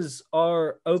theaters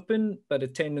are open, but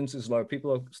attendance is low.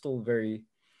 People are still very,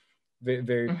 very,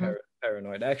 very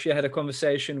paranoid. I actually had a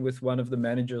conversation with one of the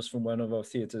managers from one of our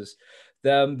theaters.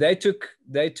 They took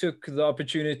the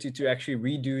opportunity to actually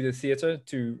redo the theater,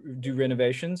 to do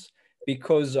renovations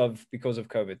because of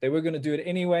COVID. They were going to do it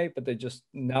anyway, but they just,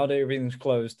 now that everything's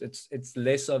closed, it's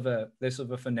less of a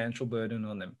financial burden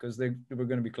on them, because they were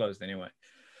going to be closed anyway.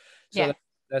 So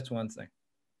that's one thing.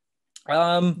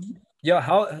 How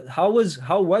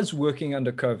was working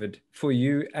under COVID for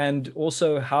you, and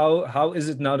also how is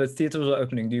it now that theaters are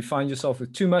opening? Do you find yourself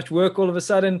with too much work all of a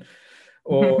sudden,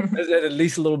 or is it at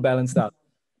least a little balanced out?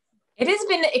 It has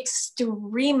been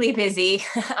extremely busy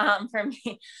for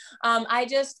me.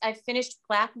 I finished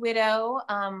Black Widow,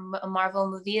 a Marvel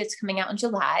movie. It's coming out in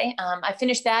July. I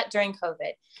finished that during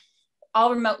COVID,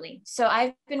 all remotely. So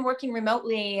I've been working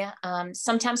remotely,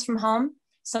 sometimes from home.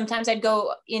 Sometimes I'd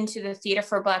go into the theater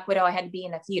for Black Widow. I had to be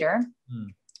in a theater,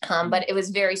 but it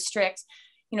was very strict.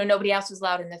 You know, nobody else was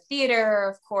allowed in the theater.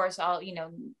 Of course, all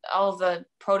the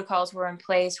protocols were in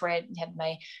place, where I had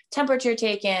my temperature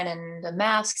taken and the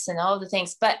masks and all the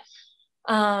things. But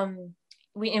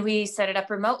we set it up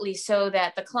remotely so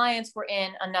that the clients were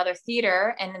in another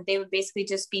theater, and they would basically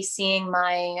just be seeing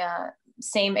my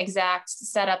same exact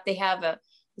setup. They have the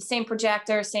same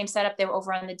projector, same setup. They were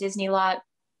over on the Disney lot.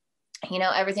 You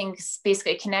know, everything's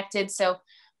basically connected. So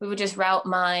we would just route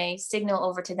my signal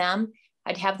over to them.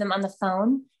 I'd have them on the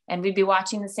phone, and we'd be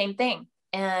watching the same thing.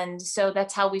 And so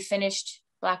that's how we finished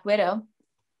Black Widow.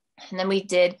 And then we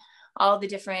did all the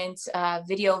different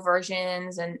video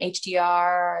versions and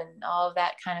HDR and all of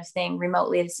that kind of thing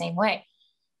remotely the same way.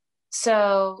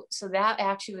 So that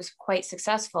actually was quite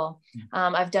successful.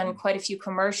 I've done quite a few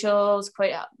commercials,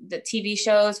 the TV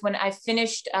shows. When I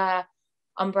finished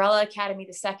Umbrella Academy,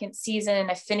 the 2nd season,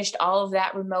 I finished all of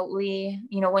that remotely.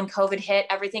 You know, when COVID hit,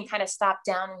 everything kind of stopped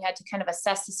down. We had to kind of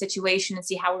assess the situation and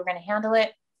see how we were going to handle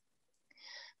it.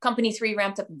 Company 3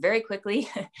 ramped up very quickly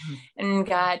and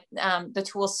got the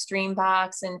tools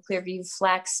Streambox and Clearview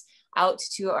Flex out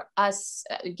to us,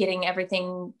 getting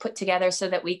everything put together so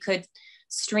that we could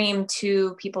stream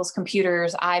to people's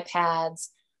computers, iPads,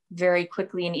 very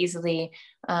quickly and easily,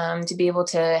 to be able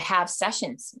to have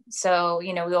sessions. So,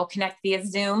 you know, we'll connect via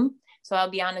Zoom. So I'll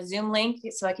be on a Zoom link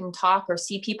so I can talk or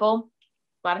see people.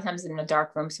 A lot of times in a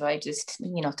dark room. So I just,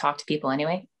 you know, talk to people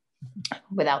anyway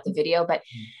without the video. But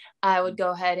I would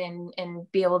go ahead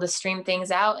and be able to stream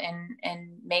things out and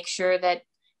make sure that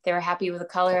they were happy with the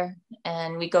color.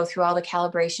 And we go through all the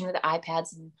calibration with the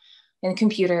iPads and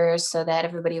computers so that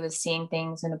everybody was seeing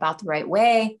things in about the right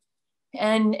way,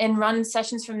 and run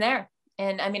sessions from there.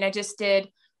 And I mean, I just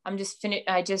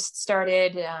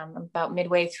started about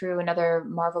midway through another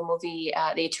Marvel movie,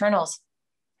 The Eternals.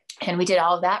 And we did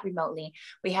all of that remotely.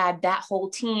 We had that whole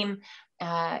team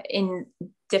in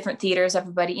different theaters.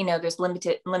 Everybody, you know, there's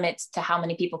limits to how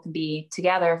many people can be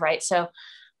together, right? So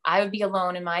I would be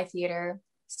alone in my theater,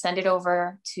 send it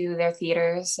over to their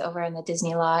theaters over in the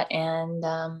Disney lot, and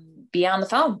be on the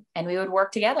phone, and we would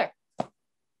work together.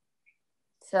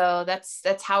 So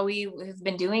that's how we have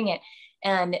been doing it.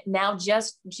 And now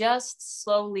just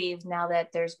slowly, now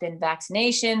that there's been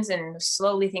vaccinations and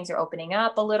slowly things are opening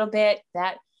up a little bit,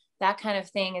 that kind of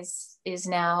thing is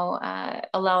now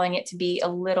allowing it to be a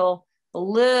little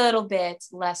bit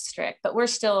less strict, but we're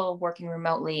still working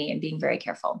remotely and being very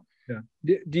careful. Yeah.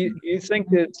 Do you think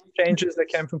there's changes that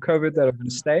came from COVID that are going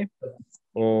to stay?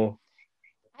 Or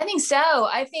I think so.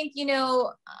 I think, you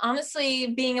know, honestly,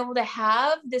 being able to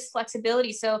have this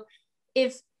flexibility. So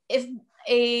if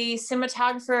a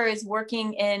cinematographer is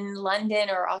working in London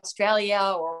or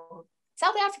Australia or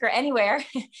South Africa or anywhere,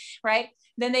 right,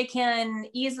 then they can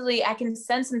easily, I can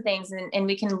send some things and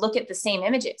we can look at the same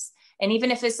images. And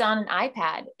even if it's on an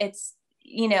iPad, it's,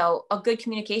 you know, a good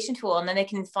communication tool. And then they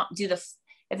can do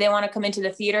if they want to come into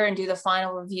the theater and do the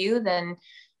final review, then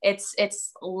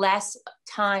it's less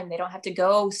time. They don't have to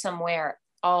go somewhere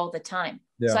all the time.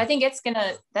 Yeah. So I think that's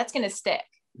gonna stick.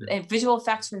 Yeah. And visual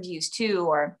effects reviews too,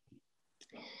 or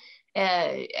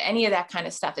any of that kind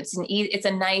of stuff. It's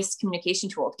a nice communication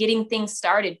tool. Getting things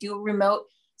started, do a remote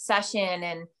session,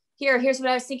 and here's what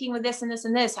I was thinking with this and this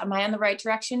and this. Am I on the right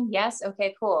direction? Yes.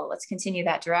 Okay, cool. Let's continue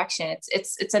that direction.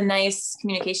 It's a nice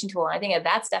communication tool. And I think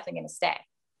that's definitely going to stay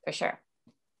for sure.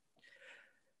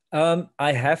 I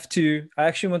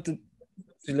actually want to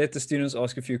let the students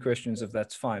ask a few questions if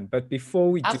that's fine. But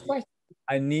before we do,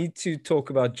 I need to talk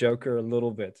about Joker a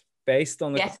little bit based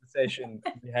on the conversation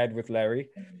we had with Larry,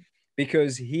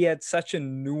 because he had such a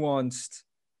nuanced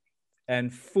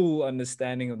and full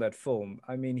understanding of that film.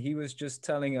 I mean, he was just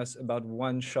telling us about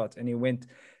one shot, and he went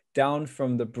down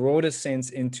from the broader sense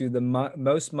into the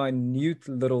most minute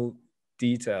little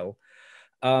detail.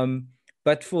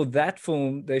 But for that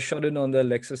film, they shot it on the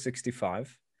Alexa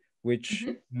 65, which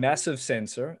massive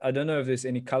sensor. I don't know if there's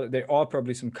any color. There are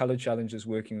probably some color challenges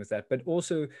working with that. But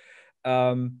also,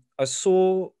 I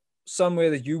saw somewhere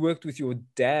that you worked with your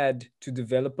dad to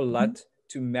develop a LUT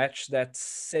to match that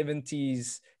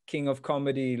 70s King of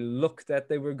Comedy look that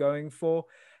they were going for.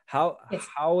 How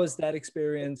was that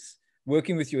experience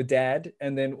working with your dad,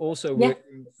 and then also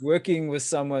working with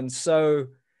someone so,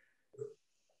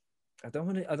 I don't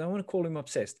want to call him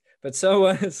obsessed, but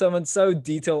someone so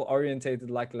detail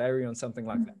orientated like Larry on something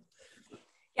like that?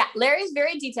 Yeah, Larry's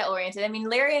very detail oriented. I mean,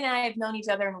 Larry and I have known each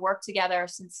other and worked together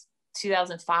since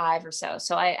 2005 or so.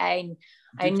 So I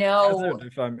know.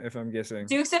 If I'm guessing.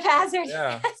 Dukes of Hazzard.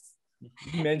 Yeah.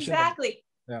 You mentioned exactly.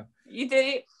 Them. Yeah. You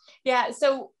did. Yeah.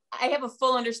 So I have a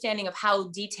full understanding of how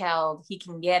detailed he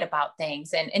can get about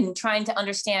things, and trying to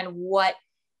understand what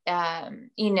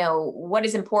what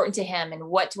is important to him, and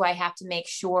what do I have to make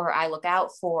sure I look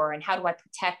out for, and how do I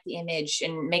protect the image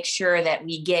and make sure that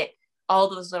we get all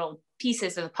those little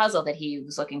pieces of the puzzle that he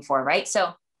was looking for. Right.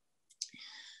 So,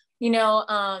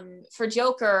 for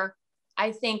Joker,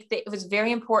 I think that it was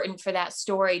very important for that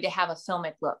story to have a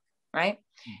filmic look. Right.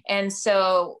 And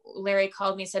so Larry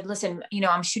called me and said, listen,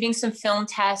 I'm shooting some film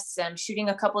tests. I'm shooting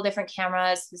a couple different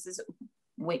cameras. This is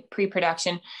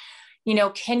pre-production.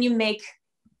 Can you make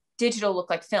digital look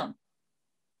like film?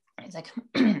 I was like,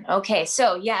 okay,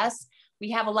 so yes,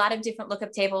 we have a lot of different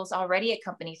lookup tables already at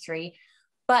Company 3,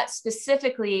 but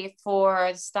specifically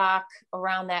for stock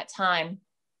around that time,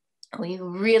 we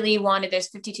really wanted, there's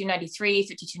 5293,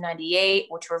 5298,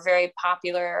 which were very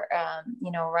popular,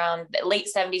 around the late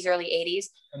 70s, early 80s.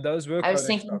 And those were Kodak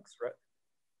stocks, right?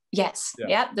 Yes. Yeah.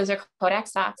 Yep. Those are Kodak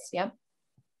stocks. Yep.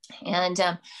 And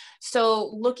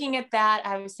so looking at that,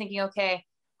 I was thinking, okay,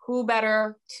 who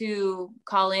better to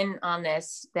call in on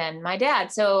this than my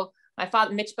dad? So my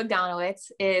father, Mitch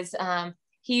Bogdanowicz,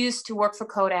 he used to work for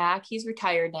Kodak. He's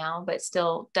retired now, but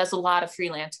still does a lot of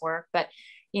freelance work. But,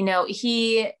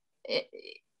 he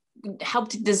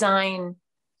helped design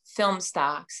film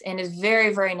stocks and is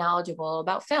very, very knowledgeable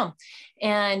about film.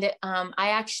 And I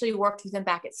actually worked with him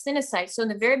back at Cinesight. So in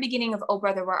the very beginning of Oh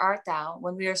Brother, Where Art Thou,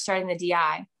 when we were starting the DI,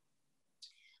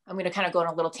 I'm going to kind of go on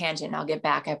a little tangent and I'll get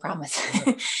back, I promise.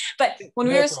 But when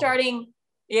we were starting,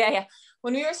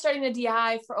 when we were starting the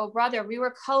DI for Oh Brother, we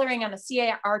were coloring on a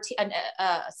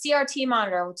CRT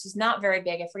monitor, which is not very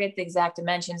big. I forget the exact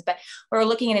dimensions, but we were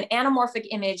looking at an anamorphic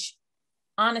image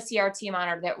on a CRT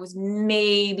monitor that was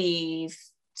maybe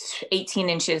 18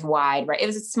 inches wide, right? It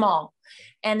was small.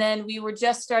 And then we were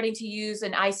just starting to use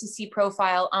an ICC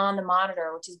profile on the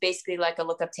monitor, which is basically like a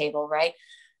lookup table, right?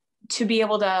 To be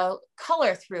able to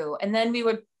color through. And then we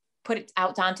would put it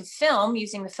out onto film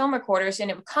using the film recorders,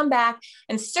 and it would come back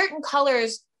and certain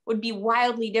colors would be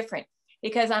wildly different.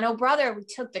 Because on Oh Brother, we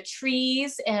took the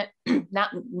trees, and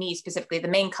not me specifically, the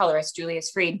main colorist,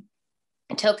 Julius Freed,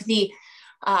 and took the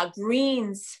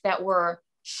greens that were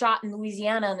shot in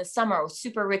Louisiana in the summer with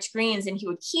super rich greens, and he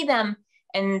would key them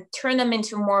and turn them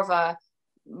into more of a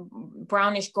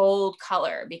brownish gold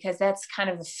color, because that's kind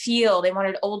of the feel. They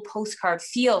wanted old postcard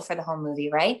feel for the home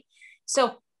movie, right?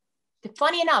 So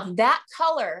funny enough, that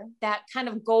color, that kind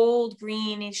of gold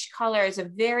greenish color, is a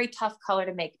very tough color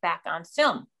to make back on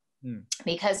film.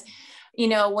 Because, you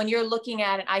know, when you're looking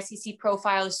at an ICC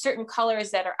profile, there's certain colors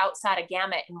that are outside of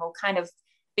gamut and will kind of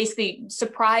basically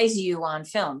surprise you on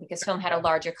film, because film had a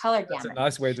larger color gamut. That's a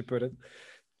nice way to put it.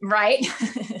 Right?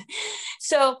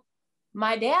 So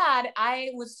my dad, I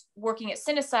was working at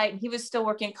Cinesite and he was still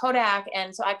working at Kodak.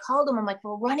 And so I called him, I'm like,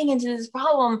 we're running into this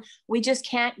problem. We just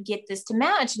can't get this to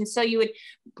match. And so you would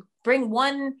bring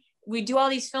one, we do all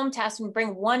these film tests and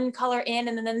bring one color in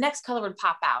and then the next color would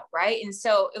pop out, right? And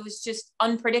so it was just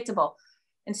unpredictable.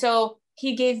 And so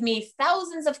he gave me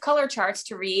thousands of color charts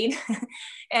to read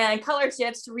and color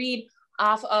tips to read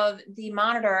off of the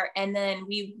monitor. And then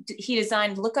he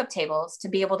designed lookup tables to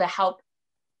be able to help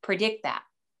predict that.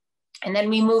 And then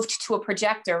we moved to a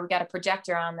projector. We got a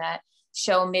projector on that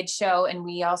show, mid-show, and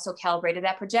we also calibrated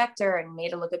that projector and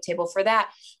made a lookup table for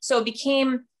that. So it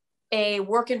became a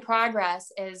work in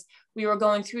progress as we were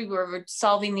going through. We were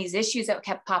solving these issues that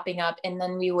kept popping up, and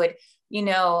then we would, you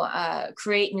know,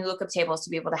 create new lookup tables to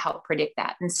be able to help predict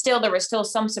that. And still, there were still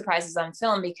some surprises on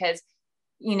film because,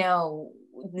 you know,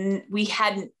 we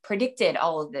hadn't predicted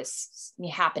all of this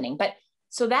happening. But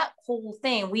so that whole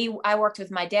thing, I worked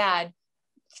with my dad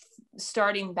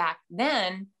starting back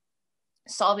then,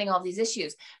 solving all these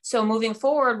issues. So moving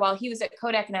forward, while he was at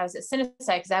Kodak and I was at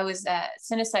Cinesite, because I was at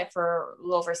Cinesite for a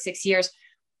little over 6 years,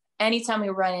 anytime we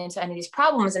run into any of these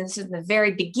problems, and this is the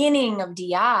very beginning of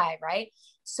DI, right?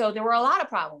 So there were a lot of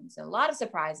problems, a lot of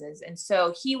surprises. And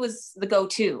so he was the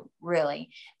go-to, really,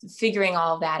 figuring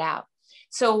all of that out.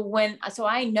 So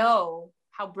I know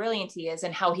how brilliant he is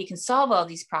and how he can solve all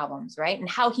these problems, right? And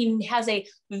how he has a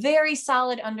very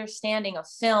solid understanding of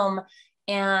film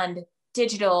and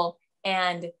digital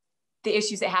and the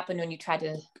issues that happen when you try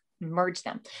to merge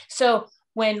them. So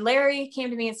when Larry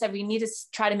came to me and said, we need to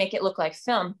try to make it look like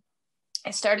film,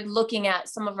 I started looking at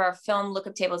some of our film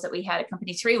lookup tables that we had at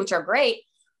Company 3, which are great,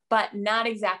 but not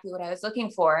exactly what I was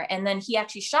looking for. And then he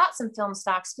actually shot some film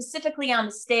stock specifically on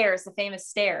the stairs, the famous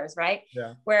stairs, right?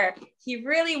 Yeah. Where he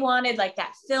really wanted like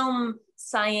that film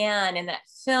cyan and that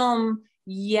film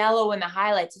yellow in the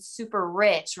highlights. It's super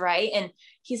rich, right? And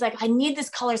he's like, I need this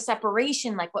color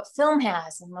separation, like what film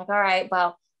has. And I'm like, all right,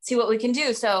 well, see what we can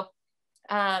do. So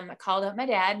I called up my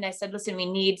dad and I said, listen, we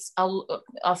need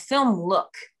a film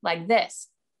look like this.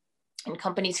 And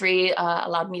Company 3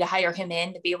 allowed me to hire him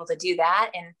in to be able to do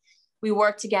that. And we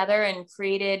worked together and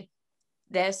created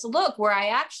this look where I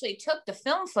actually took the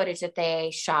film footage that they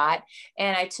shot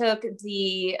and I took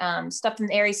the stuff from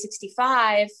the Area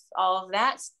 65, all of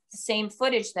that, the same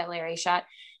footage that Larry shot,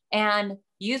 and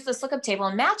used this lookup table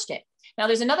and matched it. Now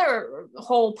there's another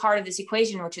whole part of this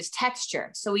equation, which is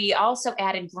texture. So we also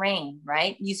added grain,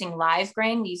 right? Using Live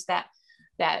Grain, we used that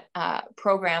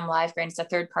program, Live Grain. It's a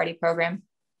third-party program.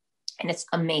 And it's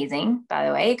amazing, by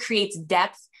the way. It creates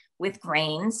depth with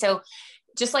grain. So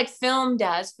just like film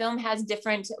does, film has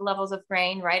different levels of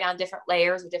grain, right? On different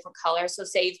layers with different colors. So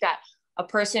say you've got a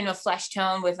person of flesh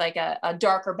tone with like a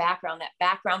darker background, that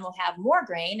background will have more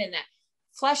grain and that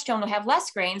flesh tone will have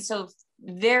less grain. So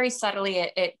very subtly,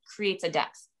 it creates a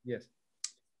depth. Yes.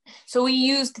 So we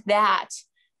used that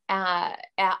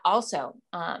also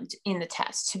in the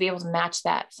test to be able to match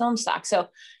that film stock.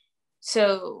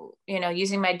 So, you know,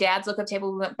 using my dad's lookup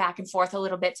table, we went back and forth a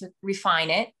little bit to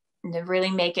refine it and to really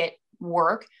make it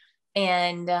work.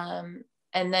 And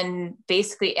then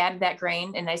basically added that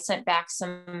grain, and I sent back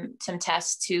some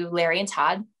tests to Larry and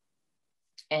Todd,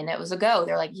 and it was a go.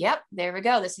 They're like, yep, there we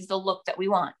go. This is the look that we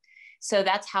want. So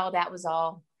that's how that was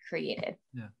all created.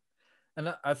 Yeah.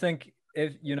 And I think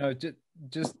if, you know,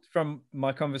 just from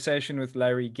my conversation with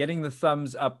Larry, getting the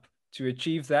thumbs up to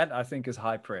achieve that, I think is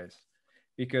high praise.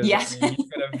 Because yes. I mean, he's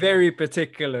got a very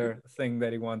particular thing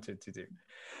that he wanted to do.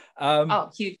 Oh,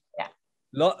 huge. Yeah.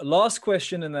 Last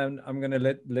question, and then I'm going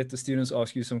to let the students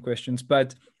ask you some questions.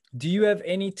 But do you have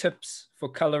any tips for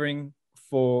coloring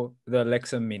for the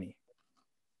Alexa Mini?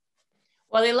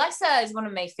 Well, the Alexa is one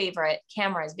of my favorite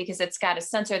cameras because it's got a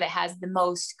sensor that has the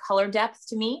most color depth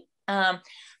to me.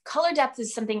 Color depth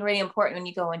is something really important when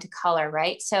you go into color,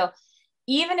 right? So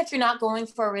even if you're not going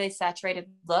for a really saturated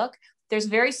look, there's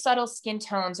very subtle skin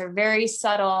tones or very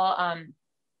subtle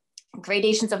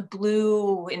gradations of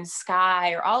blue in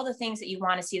sky, or all the things that you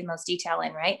want to see the most detail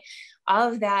in, right?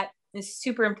 All of that is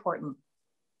super important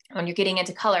when you're getting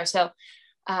into color. So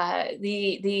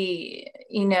the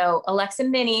Alexa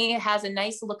Mini has a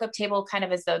nice lookup table, kind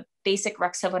of as the basic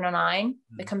Rec 709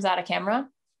 that comes out of camera.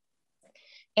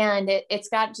 And it's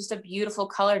got just a beautiful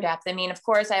color depth. I mean, of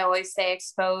course, I always say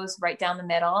expose right down the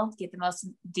middle to get the most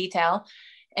detail.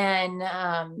 And,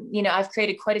 I've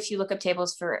created quite a few lookup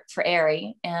tables for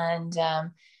Airy, and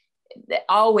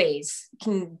always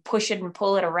can push it and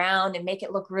pull it around and make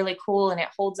it look really cool, and it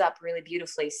holds up really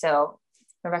beautifully. So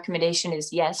my recommendation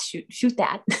is, yes, shoot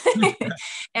that.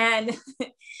 and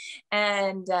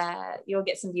you'll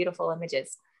get some beautiful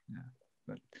images. Yeah,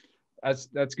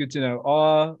 that's good to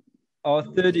know. Our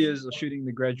third years are shooting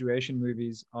the graduation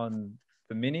movies on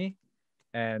the Mini,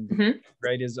 and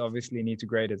graders obviously need to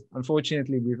grade it.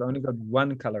 Unfortunately, we've only got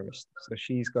one colorist, so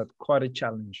she's got quite a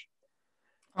challenge.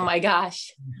 Oh my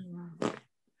gosh.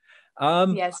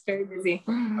 Yes, very busy.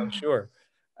 I'm sure.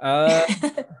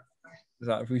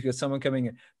 We've got someone coming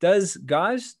in. Does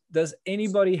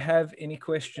anybody have any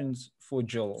questions for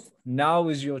Joel? Now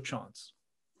is your chance.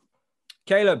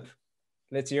 Caleb,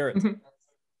 let's hear it.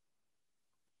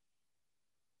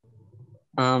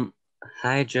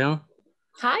 Hi, Joe.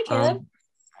 Hi, Caleb.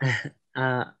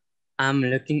 I'm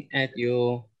looking at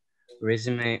your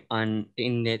resume on the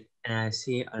internet, and I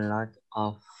see a lot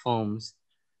of forms,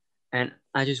 and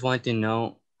I just want to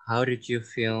know, how did you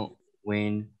feel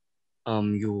when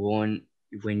you won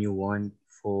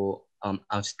for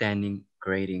outstanding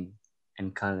grading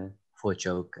and color for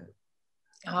Joker?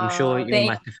 I'm sure you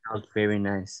must have felt very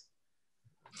nice.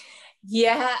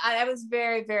 Yeah, I was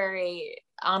very, very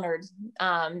honored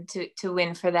to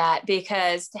win for that,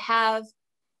 because to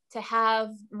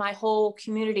have my whole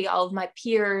community, all of my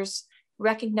peers,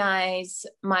 recognize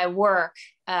my work,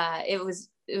 it was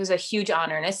a huge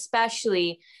honor. And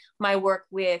especially my work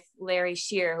with Larry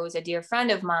Shear, who was a dear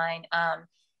friend of mine.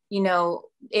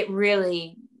 It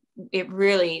really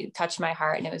touched my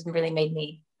heart, and it really made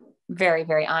me very,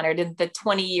 very honored. And the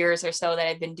 20 years or so that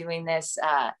I've been doing this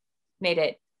made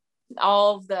it,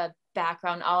 all of the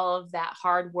background, all of that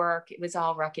hard work, it was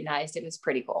all recognized. It was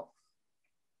pretty cool.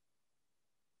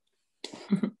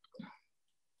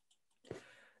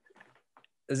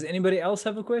 Does anybody else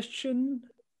have a question?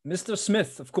 Mr.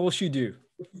 Smith, of course you do.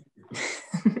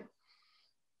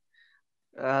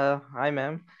 Hi,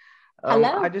 ma'am.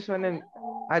 Hello. I just want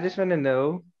to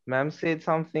know, ma'am said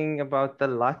something about the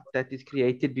LUT that is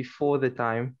created before the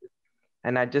time,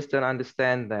 and I just don't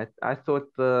understand that. I thought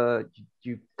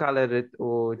you color it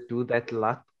or do that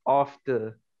LUT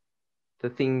after the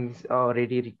things are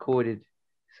already recorded.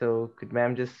 So could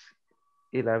ma'am just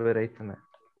elaborate on that?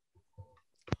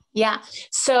 Yeah,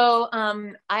 so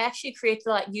I actually create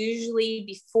the LUT usually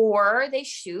before they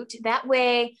shoot. That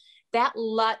way, that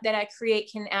LUT that I create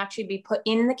can actually be put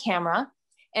in the camera.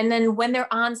 And then when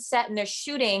they're on set and they're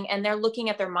shooting and they're looking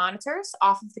at their monitors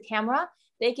off of the camera,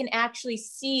 they can actually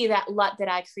see that LUT that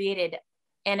I created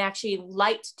and actually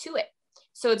light to it.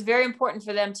 So it's very important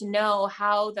for them to know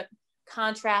how the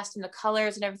contrast and the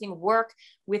colors and everything work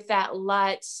with that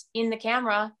LUT in the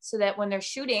camera, so that when they're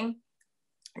shooting,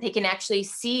 they can actually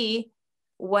see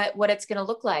what it's going to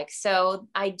look like. So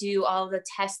I do all the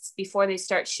tests before they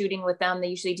start shooting with them. They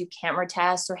usually do camera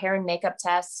tests or hair and makeup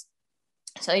tests.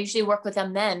 So I usually work with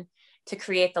them then to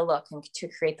create the look and to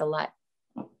create the LUT.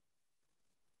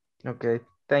 Okay,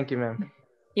 thank you, ma'am.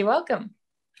 You're welcome.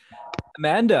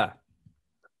 Amanda.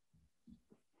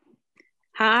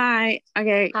 Hi.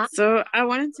 Okay, Hi. So I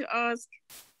wanted to ask,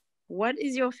 what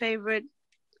is your favorite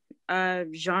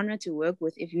genre to work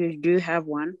with, if you do have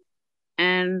one?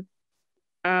 And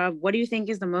what do you think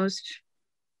is the most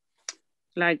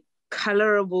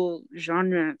colorable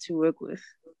genre to work with?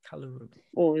 Colorable.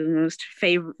 Or your most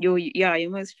favorite, your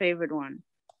most favorite one?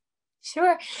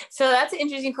 Sure. So that's an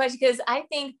interesting question, because I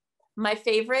think my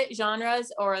favorite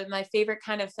genres or my favorite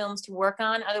kind of films to work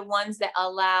on are the ones that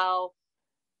allow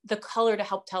the color to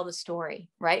help tell the story,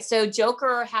 right? So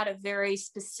Joker had a very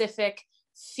specific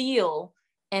feel,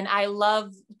 and I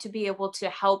love to be able to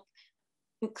help,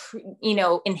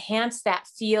 enhance that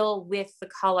feel with the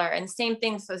color. And same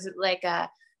thing for like a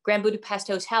Grand Budapest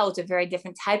Hotel. It's a very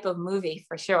different type of movie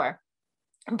for sure.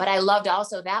 But I loved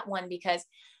also that one because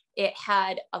it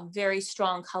had a very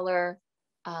strong color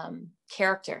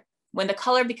character. When the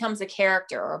color becomes a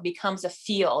character or becomes a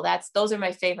feel, those are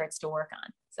my favorites to work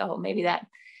on. So maybe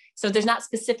so there's not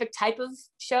specific type of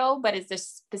show, but it's a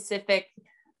specific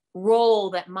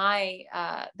role that my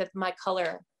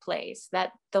color plays.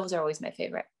 Those are always my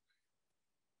favorite.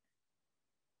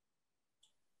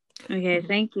 Okay,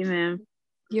 thank you, ma'am.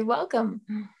 You're welcome.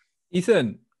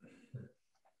 Ethan.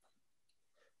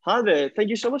 Hi there. Thank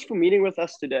you so much for meeting with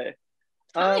us today.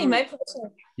 Hi, my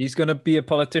pleasure. He's going to be a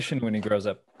politician when he grows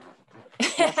up.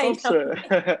 I hope so.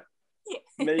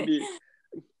 Maybe.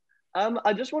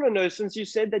 I just want to know, since you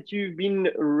said that you've been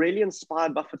really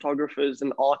inspired by photographers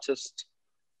and artists,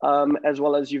 as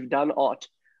well as you've done art,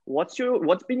 what's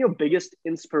been your biggest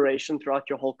inspiration throughout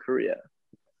your whole career?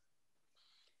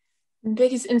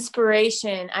 Biggest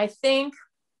inspiration, I think,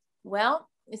 well,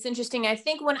 it's interesting. I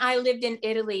think when I lived in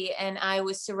Italy and I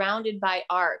was surrounded by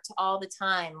art all the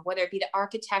time, whether it be the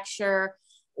architecture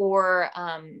or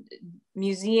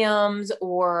museums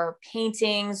or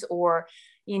paintings or,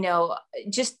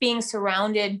 just being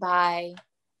surrounded by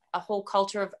a whole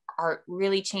culture of art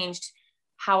really changed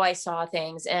how I saw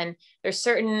things. And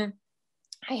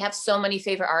I have so many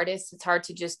favorite artists. It's hard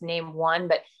to just name one,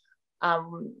 but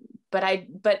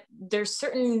there's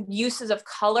certain uses of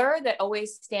color that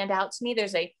always stand out to me.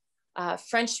 There's a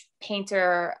French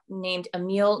painter named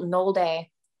Emile Nolde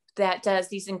that does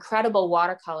these incredible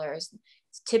watercolors.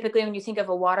 Typically, when you think of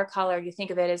a watercolor, you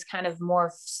think of it as kind of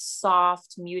more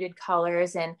soft, muted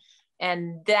colors,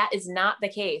 and that is not the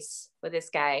case with this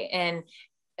guy. And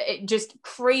just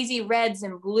crazy reds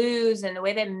and blues, and the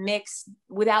way they mix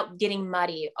without getting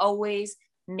muddy always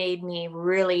made me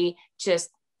really just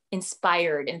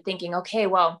inspired and thinking, okay,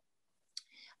 well,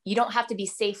 you don't have to be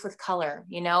safe with color,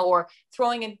 or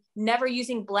never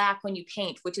using black when you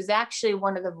paint, which is actually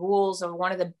one of the rules or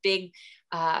one of the big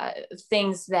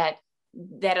things that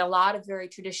a lot of very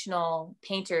traditional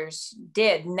painters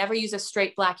did. Never use a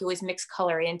straight black. You always mix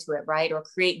color into it, right? Or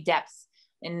create depth.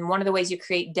 And one of the ways you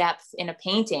create depth in a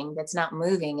painting that's not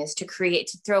moving is to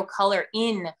throw color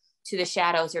in to the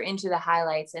shadows or into the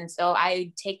highlights. And so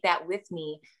I take that with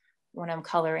me when I'm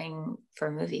coloring for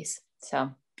movies.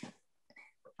 So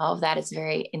all of that is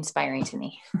very inspiring to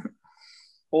me.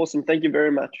 Awesome. Thank you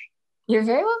very much. You're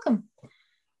very welcome.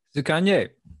 Zukanye.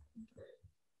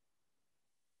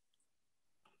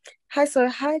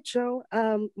 Hi, Joe.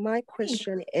 My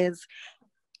question is,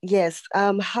 yes,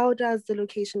 how does the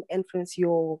location influence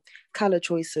your color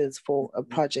choices for a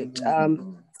project?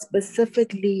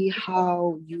 Specifically,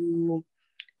 how you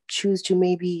choose to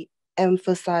maybe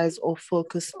emphasize or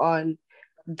focus on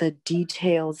the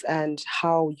details and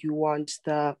how you want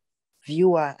the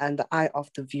viewer and the eye of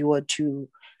the viewer to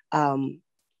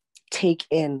take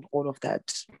in all of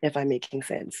that, if I'm making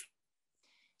sense.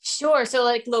 Sure. So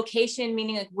like location,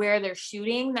 meaning like where they're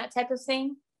shooting, that type of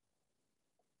thing.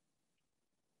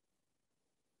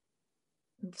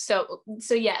 So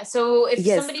yeah. So if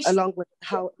somebody along with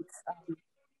how it's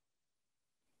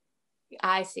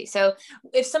I see. So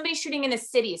if somebody's shooting in a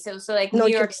city, so like New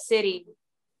York City.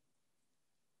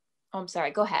 Oh, I'm sorry.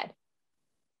 Go ahead.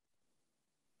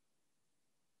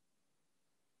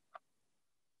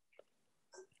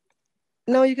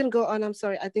 No, you can go on. I'm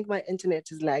sorry. I think my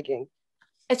internet is lagging.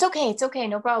 It's okay. It's okay.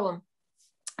 No problem.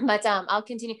 But I'll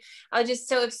continue.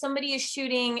 So if somebody is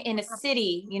shooting in a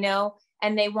city,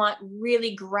 and they want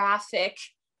really graphic,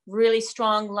 really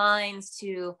strong lines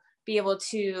to be able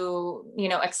to,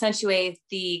 accentuate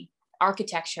the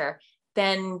architecture,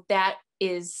 then that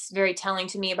is very telling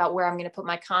to me about where I'm going to put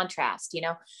my contrast.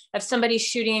 If somebody's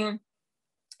shooting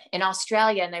in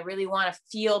Australia and they really want to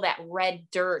feel that red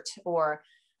dirt or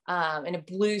in a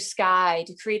blue sky,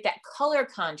 to create that color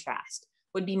contrast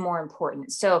would be more important.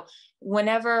 So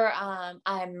whenever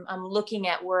I'm looking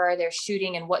at where they're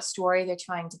shooting and what story they're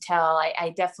trying to tell,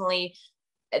 I definitely,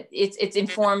 it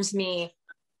informs me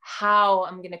how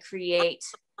I'm going to create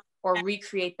or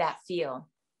recreate that feel.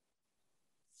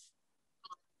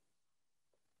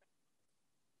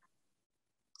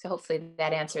 So hopefully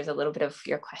that answers a little bit of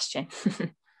your question.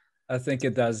 I think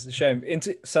it does. Shame.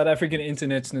 South African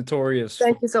internet's notorious.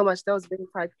 Thank you so much. That was very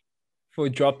fun. For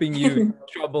dropping you in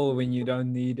trouble when you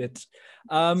don't need it.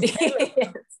 Hi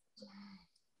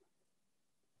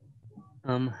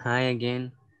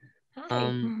again.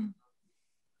 Hi.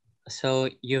 So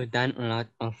you've done a lot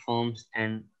of films,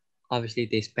 and obviously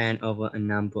they span over a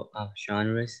number of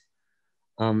genres.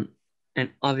 And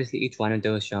obviously each one of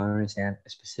those genres have a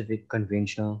specific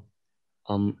conventional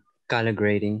color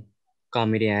grading.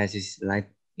 Comedy has its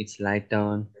light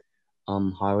tone.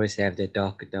 Horrors have their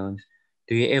darker tones.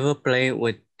 Do you ever play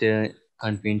with the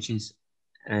conventions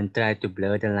and try to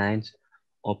blur the lines,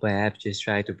 or perhaps just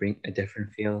try to bring a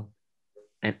different feel,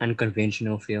 an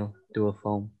unconventional feel to a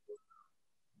film?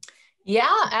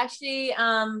 Yeah, actually,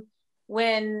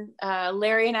 when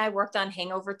Larry and I worked on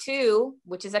Hangover 2,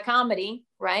 which is a comedy,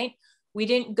 right? We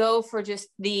didn't go for just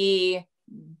the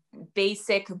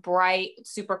basic, bright,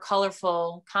 super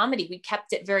colorful comedy. We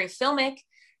kept it very filmic,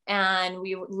 and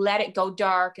we let it go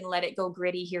dark and let it go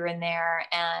gritty here and there.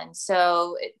 And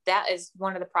so that is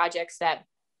one of the projects that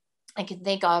I can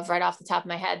think of right off the top of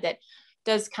my head that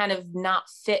does kind of not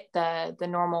fit the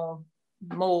normal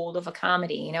mold of a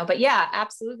comedy, you know. But yeah,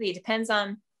 absolutely, it depends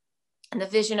on the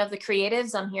vision of the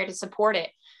creatives. I'm here to support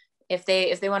it. If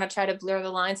they want to try to blur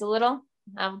the lines a little,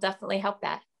 I'll definitely help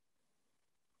that.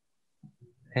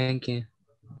 Thank you.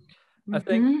 I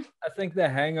think The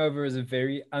Hangover is a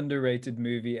very underrated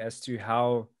movie as to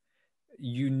how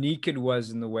unique it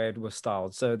was in the way it was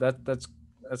styled. So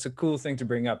that's a cool thing to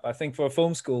bring up. I think for a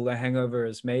film school, The Hangover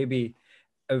is maybe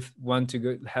one to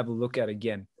go have a look at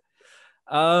again.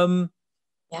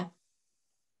 Yeah.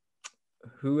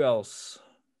 Who else?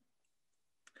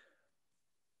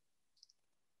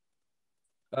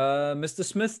 Mr.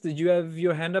 Smith, did you have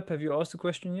your hand up? Have you asked a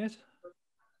question yet?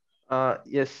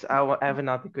 Yes, I have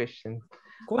another question.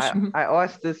 Of course. I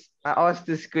asked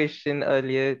this question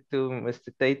earlier to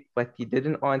Mr. Tate, but he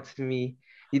didn't answer me.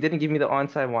 He didn't give me the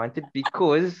answer I wanted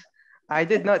because I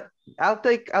did not. I'll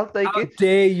take How it.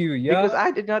 dare you? Yeah. Because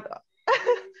I did not.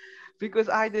 Because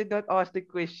I did not ask the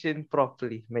question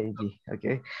properly, maybe.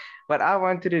 Okay, but I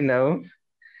wanted to know.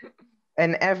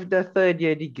 And after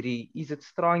third-year degree, is it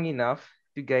strong enough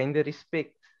to gain the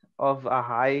respect of a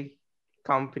high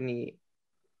company,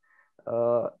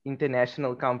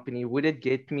 international company? Would it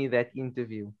get me that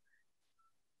interview,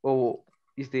 or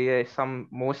is there some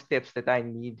more steps that I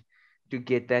need to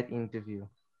get that interview?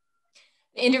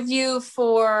 Interview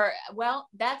for, well,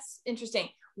 that's interesting.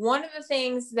 One of the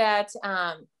things that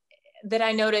that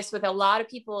I noticed with a lot of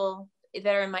people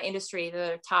that are in my industry,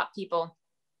 the top people,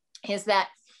 is that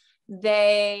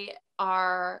they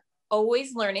are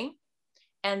always learning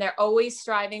and they're always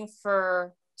striving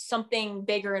for something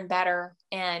bigger and better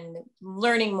and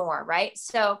learning more, right?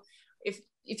 So if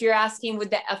you're asking, would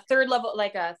that a third level,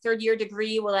 like a third year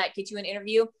degree, will that get you an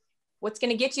interview? What's going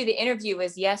to get you the interview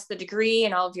is, yes, the degree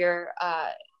and all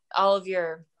of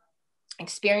your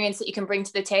experience that you can bring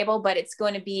to the table, but it's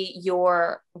going to be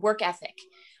your work ethic.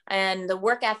 And the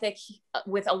work ethic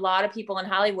with a lot of people in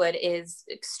Hollywood is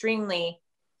extremely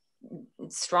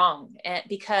strong,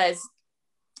 because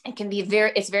it can be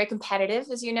it's very competitive,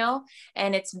 as you know,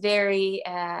 and it's very,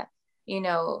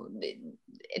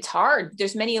 it's hard.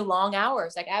 There's many long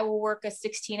hours. Like I will work a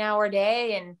 16-hour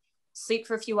day and sleep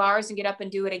for a few hours and get up and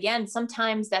do it again.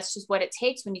 Sometimes that's just what it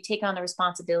takes when you take on the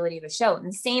responsibility of a show. And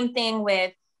the same thing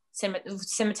with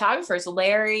cinematographers,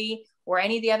 Larry, or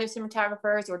any of the other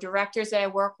cinematographers or directors that I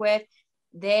work with.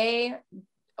 They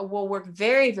will work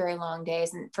very, very long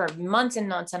days and for months and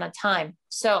months at a time.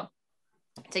 So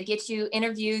to get you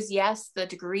interviews, yes, the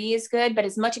degree is good, but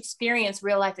as much experience,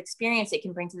 real life experience it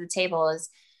can bring to the table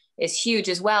is huge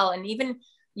as well. And even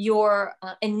your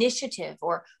initiative,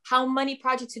 or how many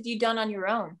projects have you done on your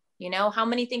own? You know, how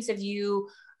many things have you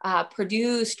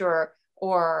produced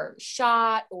or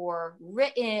shot or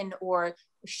written or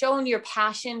shown your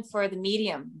passion for the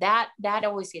medium? That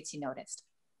always gets you noticed.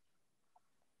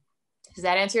 Does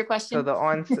that answer your question?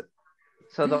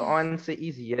 So the answer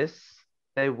is yes,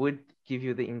 they would give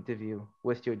you the interview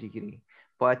with your degree,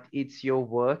 but it's your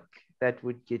work that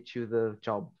would get you the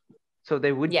job. So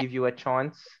they would give you a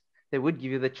chance. They would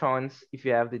give you the chance if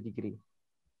you have the degree.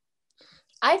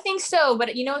 I think so.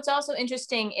 But, you know, what's also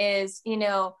interesting is, you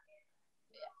know,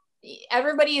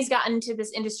 everybody has gotten into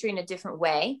this industry in a different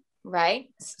way, right?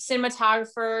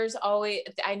 Cinematographers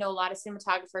I know a lot of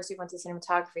cinematographers who went to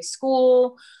cinematography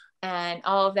school and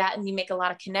all of that. And you make a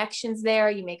lot of connections there.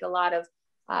 You make a lot of,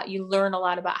 you learn a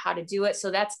lot about how to do it.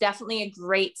 So that's definitely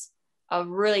a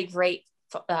really great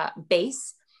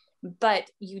base, but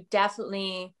you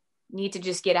definitely need to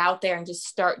just get out there and just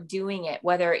start doing it.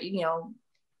 Whether, you know,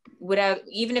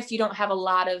 even if you don't have a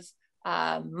lot of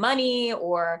money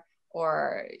or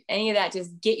any of that,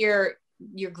 just get your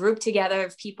group together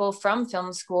of people from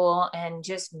film school and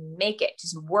just make it,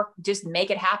 just make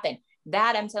it happen.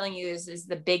 That, I'm telling you, is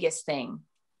the biggest thing.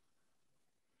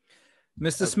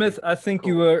 Mr. Smith, I think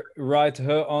you were right.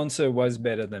 Her answer was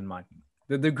better than mine.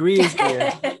 The degree is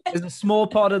a small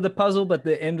part of the puzzle, but at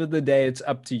the end of the day, it's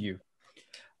up to you.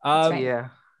 Right. Yeah.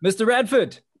 Mr.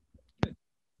 Radford.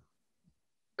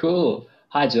 Cool.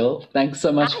 Hi, Jill. Thanks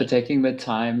so much for Hi. taking the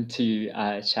time to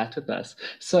chat with us.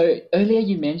 So earlier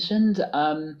you mentioned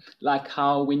like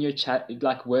how when you're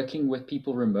like working with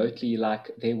people remotely,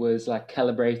 like there was like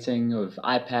calibrating of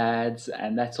iPads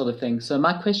and that sort of thing. So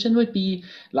my question would be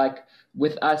like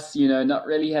with us, not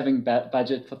really having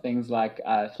budget for things like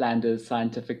Flanders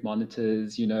scientific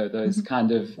monitors, those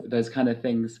kind of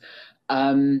things.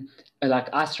 Um, like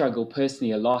I struggle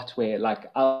personally a lot where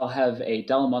like I'll have a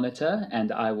Dell monitor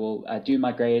and I will do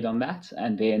my grade on that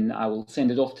and then I will send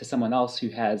it off to someone else who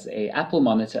has a Apple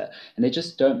monitor and they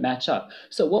just don't match up.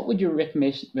 So what would your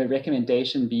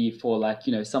recommendation be for like,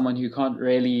 someone who can't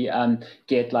really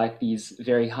get like these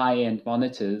very high-end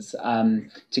monitors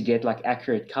to get like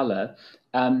accurate color?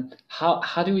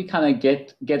 How do we kind of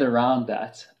get around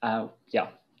that? Yeah.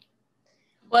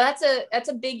 Well, that's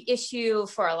a big issue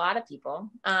for a lot of people,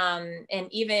 and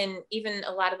even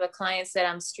a lot of the clients that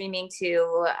I'm streaming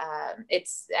to.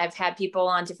 I've had people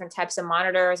on different types of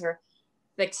monitors or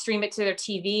like stream it to their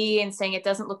TV and saying it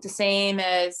doesn't look the same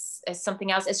as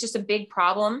something else. It's just a big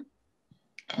problem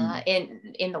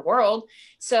in the world.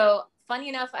 So funny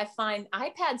enough, I find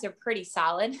iPads are pretty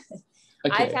solid.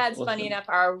 Okay, iPads, awesome. funny enough,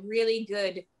 are a really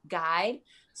good guide.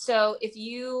 So if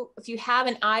you have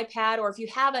an iPad or if you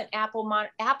have an Apple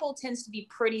monitor, Apple tends to be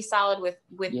pretty solid with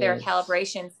their Yes.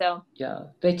 calibration. So Yeah,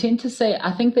 they tend to say,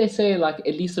 I think they say like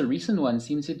at least the recent ones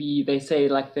seem to be, they say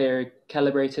like they're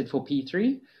calibrated for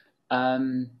P3.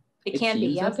 it It can be,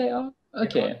 seems yeah. that they are.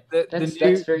 Okay, The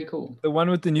that's very cool. The one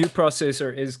with the new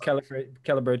processor is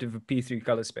calibrated for P3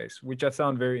 color space, which I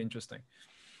found very interesting.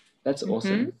 That's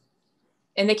awesome.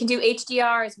 And they can do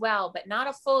HDR as well, but not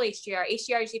a full HDR.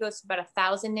 HDR usually goes to about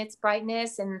 1,000 nits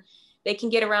brightness, and they can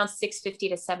get around 650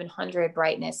 to 700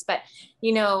 brightness. But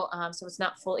so it's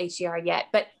not full HDR yet.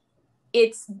 But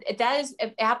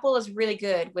Apple is really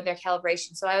good with their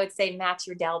calibration. So I would say match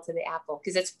your Dell to the Apple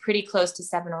because it's pretty close to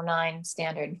 709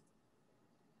 standard.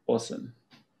 Awesome.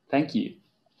 Thank you.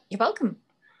 You're welcome.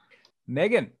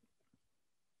 Megan.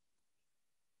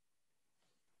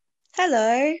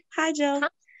 Hello. Hi, Jill. Hi.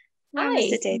 Hi,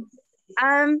 Mr. Tate.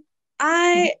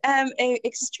 I am an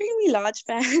extremely large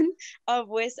fan of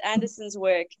Wes Anderson's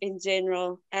work in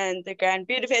general and the Grand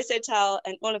Budapest Hotel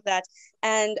and all of that.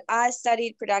 And I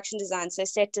studied production design, so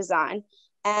set design.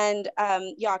 And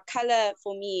color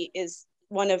for me is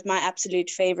one of my absolute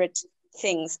favorite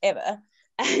things ever.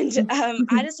 And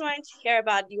I just wanted to hear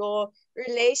about your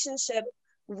relationship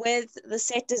with the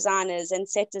set designers and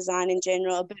set design in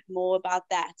general, a bit more about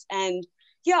that. And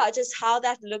just how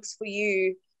that looks for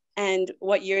you and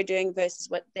what you're doing versus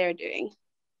what they're doing.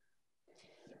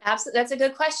 Absolutely. That's a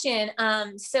good question.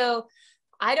 So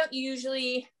I don't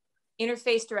usually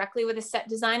interface directly with a set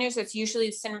designer. So it's usually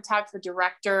a cinematographer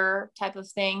director type of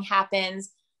thing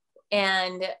happens.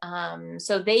 And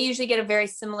so they usually get a very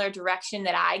similar direction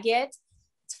that I get.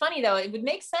 It's funny though, it would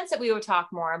make sense that we would talk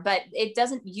more, but it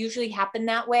doesn't usually happen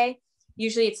that way.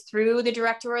 Usually it's through the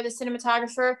director or the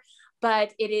cinematographer,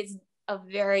 but it is a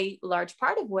very large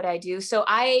part of what I do. So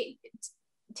I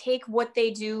take what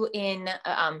they do in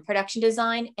production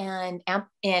design and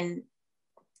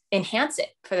enhance it,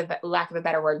 for the lack of a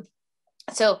better word.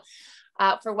 So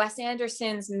for Wes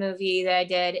Anderson's movie that I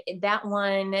did, that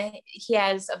one, he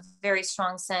has a very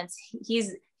strong sense.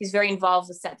 He's very involved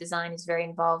with set design. He's very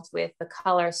involved with the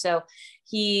color. So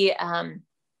he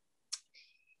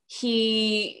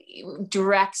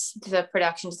directs the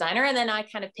production designer, and then I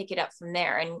kind of pick it up from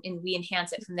there and we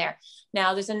enhance it from there.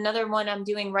 Now there's another one I'm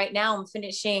doing right now. I'm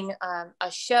finishing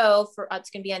a show it's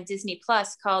going to be on Disney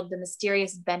Plus called The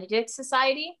Mysterious Benedict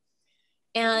Society.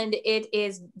 And it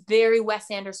is very Wes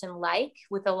Anderson-like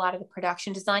with a lot of the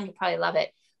production design. You'll probably love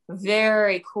it.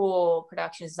 Very cool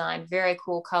production design, very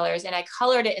cool colors. And I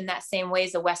colored it in that same way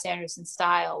as the Wes Anderson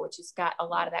style, which has got a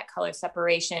lot of that color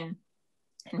separation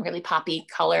and really poppy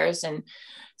colors. And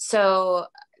so,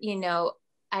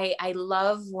 I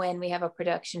love when we have a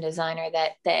production designer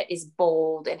that is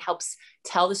bold and helps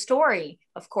tell the story,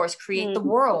 of course, create the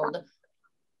world.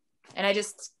 And I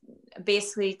just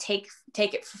basically take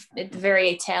it at the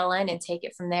very tail end and take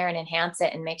it from there and enhance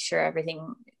it and make sure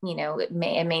everything,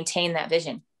 and maintain that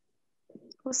vision.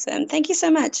 Awesome. Thank you so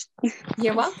much.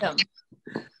 You're welcome.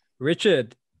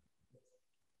 Richard.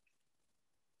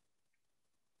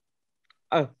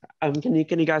 Oh, can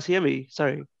you guys hear me?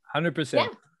 Sorry. 100%. Yeah.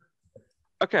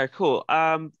 Okay, cool.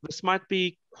 This might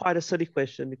be quite a silly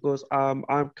question because I'm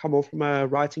come off from a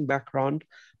writing background,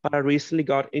 but I recently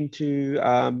got into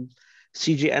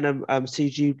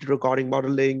CG regarding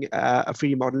modeling,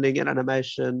 3D modeling and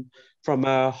animation from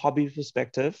a hobby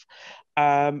perspective.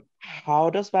 How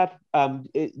does that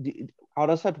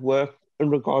work in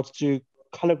regards to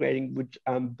color grading, would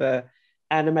the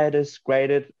animators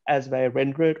grade it as they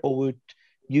render it, or would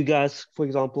you guys, for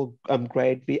example,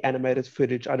 grade the animated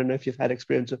footage? I don't know if you've had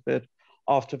experience with it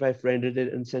after they've rendered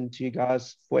it and sent to you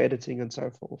guys for editing and so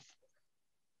forth.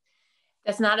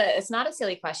 It's not a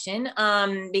silly question,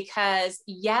 because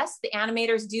yes, the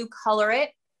animators do color it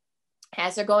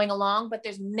as they're going along, but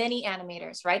there's many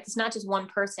animators, right? It's not just one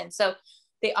person. So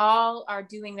they all are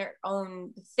doing their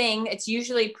own thing. It's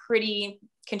usually pretty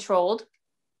controlled,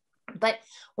 but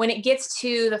when it gets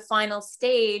to the final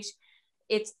stage,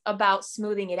 it's about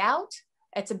smoothing it out.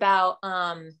 It's about,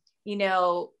 you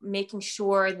know, making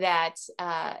sure that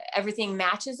everything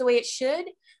matches the way it should.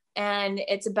 And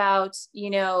it's about, you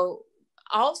know,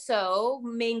 also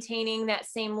maintaining that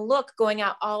same look going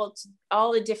out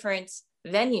all the different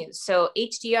venues. So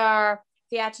HDR,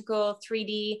 theatrical,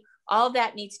 3D, all of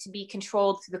that needs to be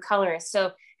controlled through the colorist.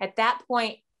 So at that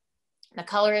point, the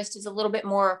colorist is a little bit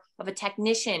more of a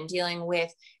technician dealing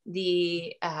with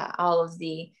the all of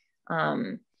the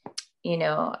you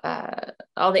know,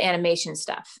 all the animation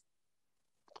stuff.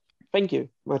 Thank you,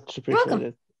 much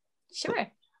appreciated. Sure.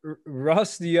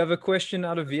 Ross, do you have a question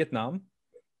out of Vietnam?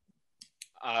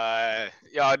 Yeah,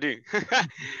 I do.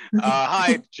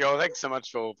 Hi, Joe. Thanks so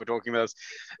much for talking with us.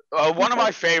 One of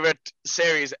my favorite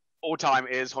series all time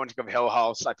is Haunting of Hill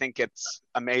House. I think it's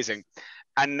amazing.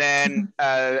 And then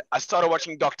I started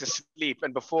watching Dr. Sleep,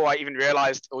 and before I even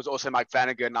realized it was also Mike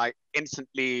Flanagan, I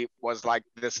instantly was like,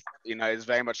 this, you know, is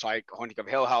very much like Haunting of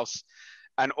Hill House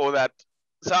and all that.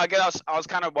 So I guess I was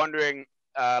kind of wondering,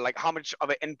 like, how much of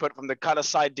an input from the color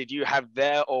side did you have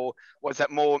there, or was that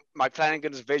more Mike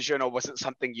Flanagan's vision, or was it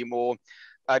something you more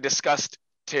discussed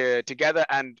together?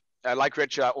 And like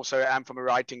Richard, I also am from a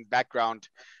writing background.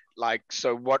 Like,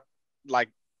 so what, like,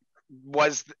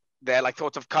 was there like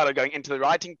thoughts of color going into the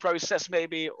writing process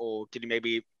maybe, or can you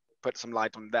maybe put some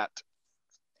light on that?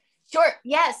 Sure.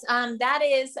 Yes. That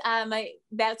is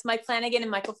that's Mike Flanagan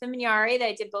and Michael Fimignari that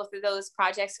I did both of those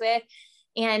projects with.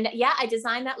 And yeah, I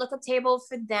designed that lookup table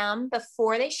for them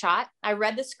before they shot. I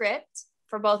read the script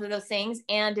for both of those things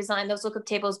and designed those lookup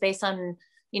tables based on,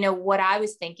 you know, what I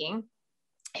was thinking,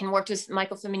 and worked with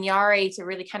Michael Fimignari to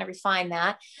really kind of refine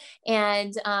that.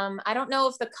 And I don't know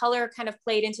if the color kind of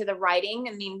played into the writing.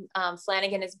 I mean,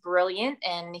 Flanagan is brilliant,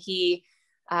 and he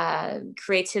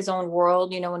creates his own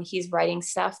world, you know, when he's writing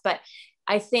stuff. But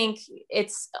I think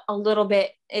it's a little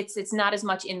bit, it's not as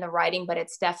much in the writing, but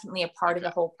it's definitely a part of the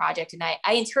whole project. And I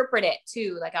interpret it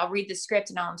too. Like, I'll read the script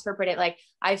and I'll interpret it. Like,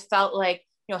 I felt like,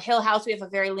 you know, Hill House, we have a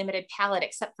very limited palette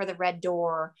except for the red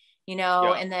door, you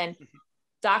know, and then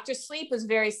Dr. Sleep was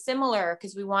very similar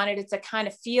because we wanted it to kind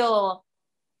of feel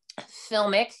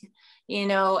filmic, you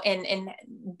know, and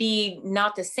be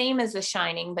not the same as The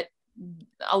Shining, but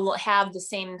have the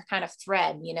same kind of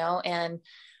thread, you know, and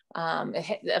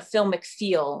a filmic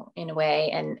feel in a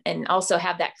way, and also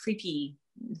have that creepy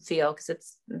feel because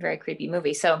it's a very creepy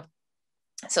movie. So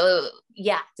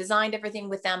yeah, designed everything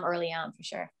with them early on for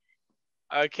sure.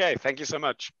 Okay, thank you so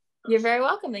much. You're very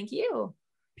welcome. Thank you.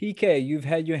 PK, you've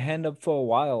had your hand up for a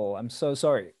while. I'm so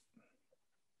sorry.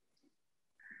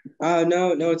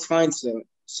 No, it's fine, sir.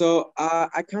 So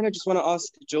I kind of just want to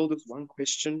ask Jill this one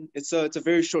question. It's a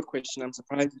very short question. I'm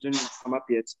surprised it didn't come up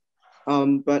yet.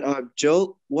 But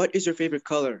Jill, what is your favorite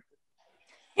color?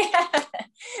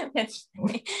 That's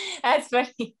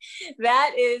funny.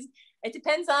 That is, it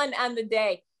depends on the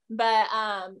day. But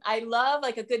I love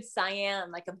like a good cyan,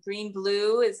 like a green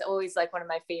blue is always like one of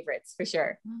my favorites for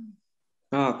sure.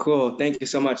 Oh, cool. Thank you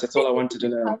so much. That's all I wanted to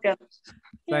know. Welcome.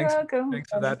 Thanks. You're welcome. Thanks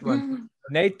for that one.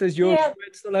 Nate, does your friend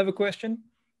still have a question?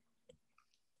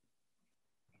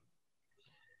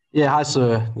 Yeah, hi,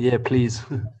 sir. Yeah, please.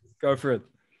 Go for it.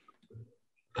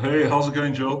 Hey, how's it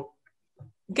going, Joe?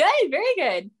 Good, very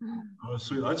good. Oh,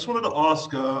 sweet. I just wanted to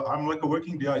ask, I'm like a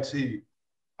working DIT, and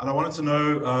I wanted to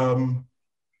know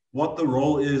what the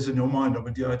role is in your mind of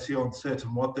a DIT on set,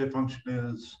 and what their function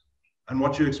is, and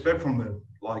what you expect from them,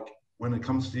 like when it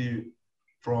comes to you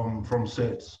from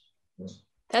sets.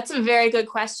 That's a very good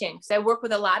question, because I work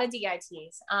with a lot of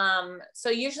DITs. So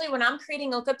usually when I'm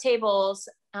creating lookup tables,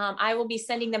 I will be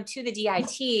sending them to the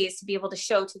DITs to be able to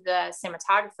show to the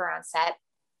cinematographer on set.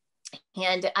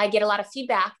 And I get a lot of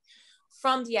feedback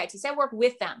from DITs. I work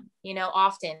with them, you know,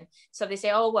 often. So they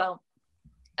say, oh, well,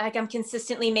 like I'm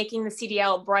consistently making the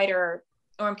CDL brighter,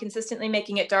 or I'm consistently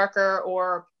making it darker,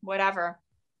 or whatever.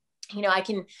 You know, I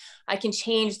can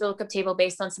change the lookup table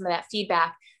based on some of that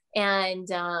feedback. And,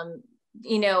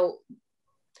 you know,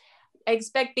 I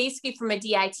expect basically from a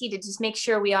DIT to just make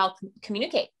sure we all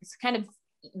communicate. It's kind of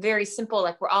very simple.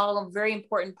 Like we're all very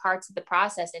important parts of the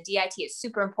process, and DIT is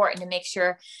super important to make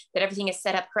sure that everything is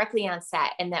set up correctly on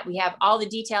set, and that we have all the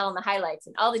detail on the highlights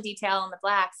and all the detail on the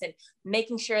blacks, and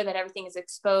making sure that everything is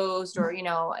exposed, or, you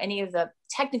know, any of the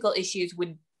technical issues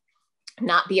would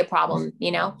not be a problem,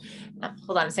 you know.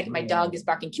 Hold on a second. My dog is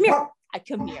barking. Come here. I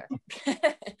come here.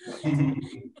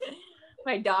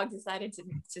 My dog decided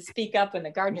to speak up when the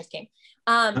gardeners came.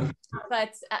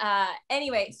 But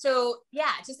anyway, so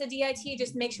yeah, just the DIT,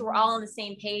 just make sure we're all on the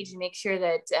same page, and make sure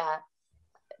that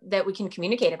that we can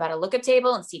communicate about a lookup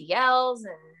table and CDLs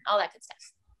and all that good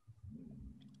stuff.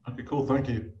 Okay, cool. Thank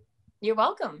you. You're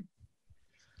welcome.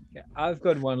 Yeah, I've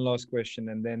got one last question,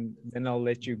 and then I'll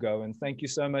let you go. And thank you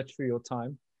so much for your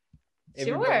time.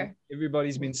 Sure.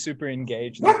 Everybody's been super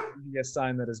engaged. A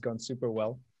sign that has gone super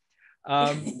well.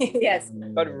 Yes.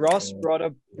 But Ross brought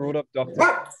up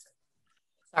Dr.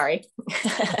 Sorry.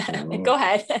 Go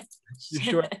ahead. You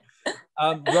sure?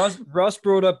 Ross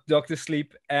brought up Dr.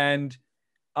 Sleep, and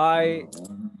I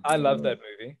love that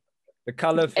movie. The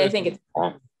color I think it's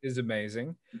is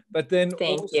amazing, but then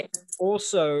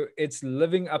also it's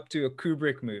living up to a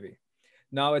Kubrick movie.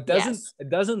 Now it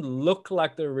doesn't look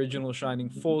like the original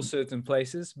Shining for certain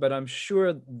places, but I'm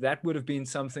sure that would have been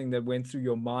something that went through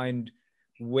your mind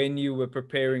when you were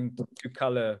preparing to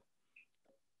color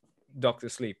Dr.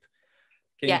 Sleep.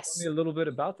 Can you tell me a little bit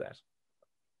about that?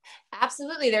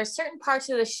 Absolutely. There's certain parts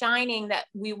of The Shining that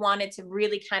we wanted to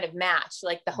really kind of match,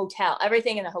 like the hotel,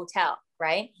 everything in the hotel,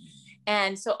 right?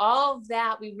 And so all of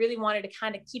that, we really wanted to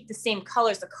kind of keep the same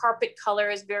colors. The carpet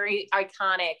color is very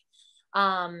iconic.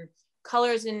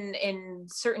 Colors in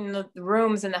certain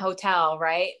rooms in the hotel,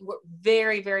 right? Were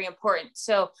very, very important.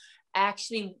 So we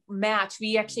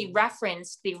actually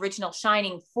referenced the original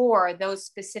Shining for those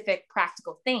specific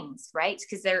practical things, right?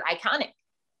 Because they're iconic.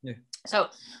 Yeah. So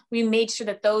we made sure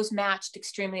that those matched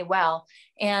extremely well.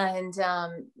 And,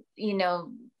 you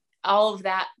know, all of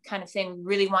that kind of thing,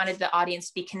 really wanted the audience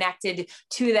to be connected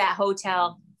to that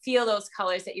hotel, feel those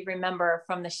colors that you remember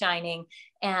from The Shining.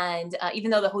 And even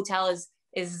though the hotel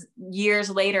is years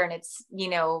later and it's, you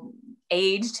know,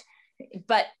 aged,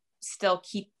 but still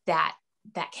keep that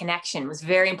connection was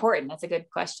very important. That's a good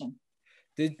question.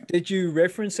 Did you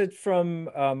reference it from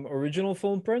original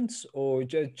film prints, or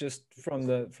just from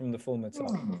the film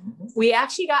itself? We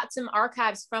actually got some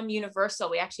archives from Universal.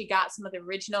 We actually got some of the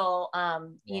original,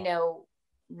 you know,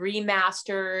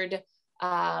 remastered,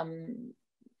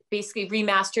 basically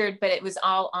remastered, but it was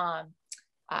all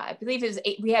I believe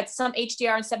we had some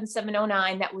HDR in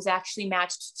 7709 that was actually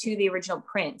matched to the original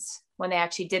prints when they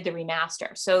actually did the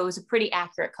remaster. So it was a pretty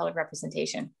accurate color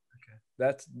representation.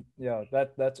 That's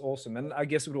awesome. And I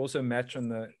guess it would also match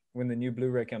on when the new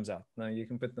Blu-ray comes out. Now you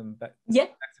can put them back to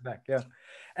back. Yeah.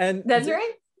 And that's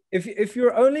right. If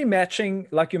you're only matching,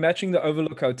 like you're matching the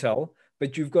Overlook Hotel,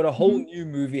 but you've got a whole new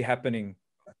movie happening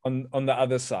on the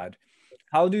other side,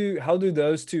 how do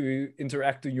those two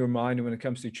interact in your mind when it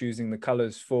comes to choosing the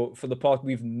colors for the part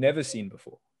we've never seen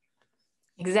before?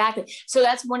 Exactly. So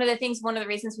that's one of the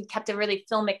reasons we kept a really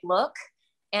filmic look.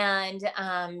 And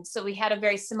so we had a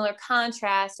very similar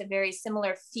contrast, a very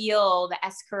similar feel, the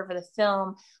S-curve of the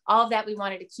film, all of that we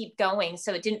wanted to keep going.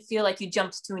 So it didn't feel like you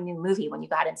jumped to a new movie when you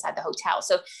got inside the hotel.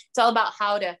 So it's all about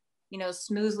how to, you know,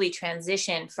 smoothly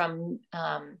transition from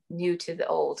new to the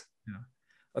old. Yeah.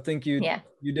 I think you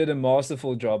did a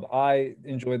masterful job. I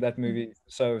enjoyed that movie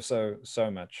so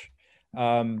much.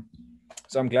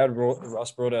 So I'm glad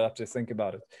Ross brought it up to think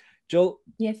about it. Jill,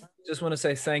 just want to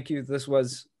say thank you. This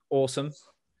was awesome.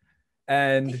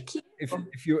 And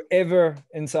if you're ever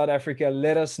in South Africa,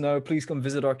 let us know. Please come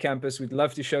visit our campus. We'd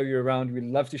love to show you around. We'd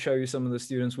love to show you some of the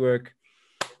students' work.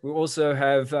 We also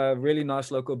have a really nice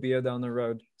local beer down the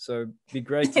road. So it'd be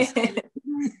great to see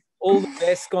you. All the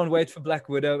best. Can't wait for Black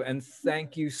Widow. And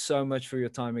thank you so much for your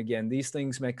time again. These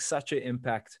things make such an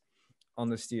impact on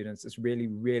the students. It's really,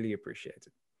 really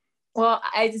appreciated. Well,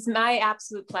 it's my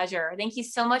absolute pleasure. Thank you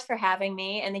so much for having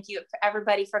me, and thank you for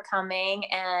everybody for coming,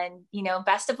 and, you know,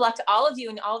 best of luck to all of you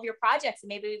and all of your projects, and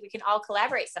maybe we can all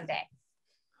collaborate someday.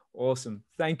 Awesome.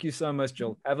 Thank you so much,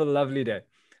 Jill. Have a lovely day.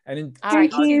 And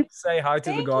thank you. Say hi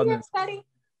to the gardeners.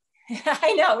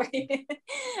 I know, right?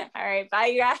 All right.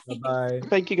 Bye, guys. Bye.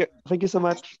 Thank you. Thank you so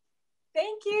much.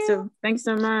 Thank you. So thanks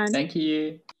so much. Thank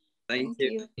you. Thank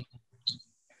you.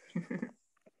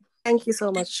 Thank you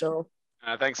so much, Jill.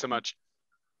 Thanks so much.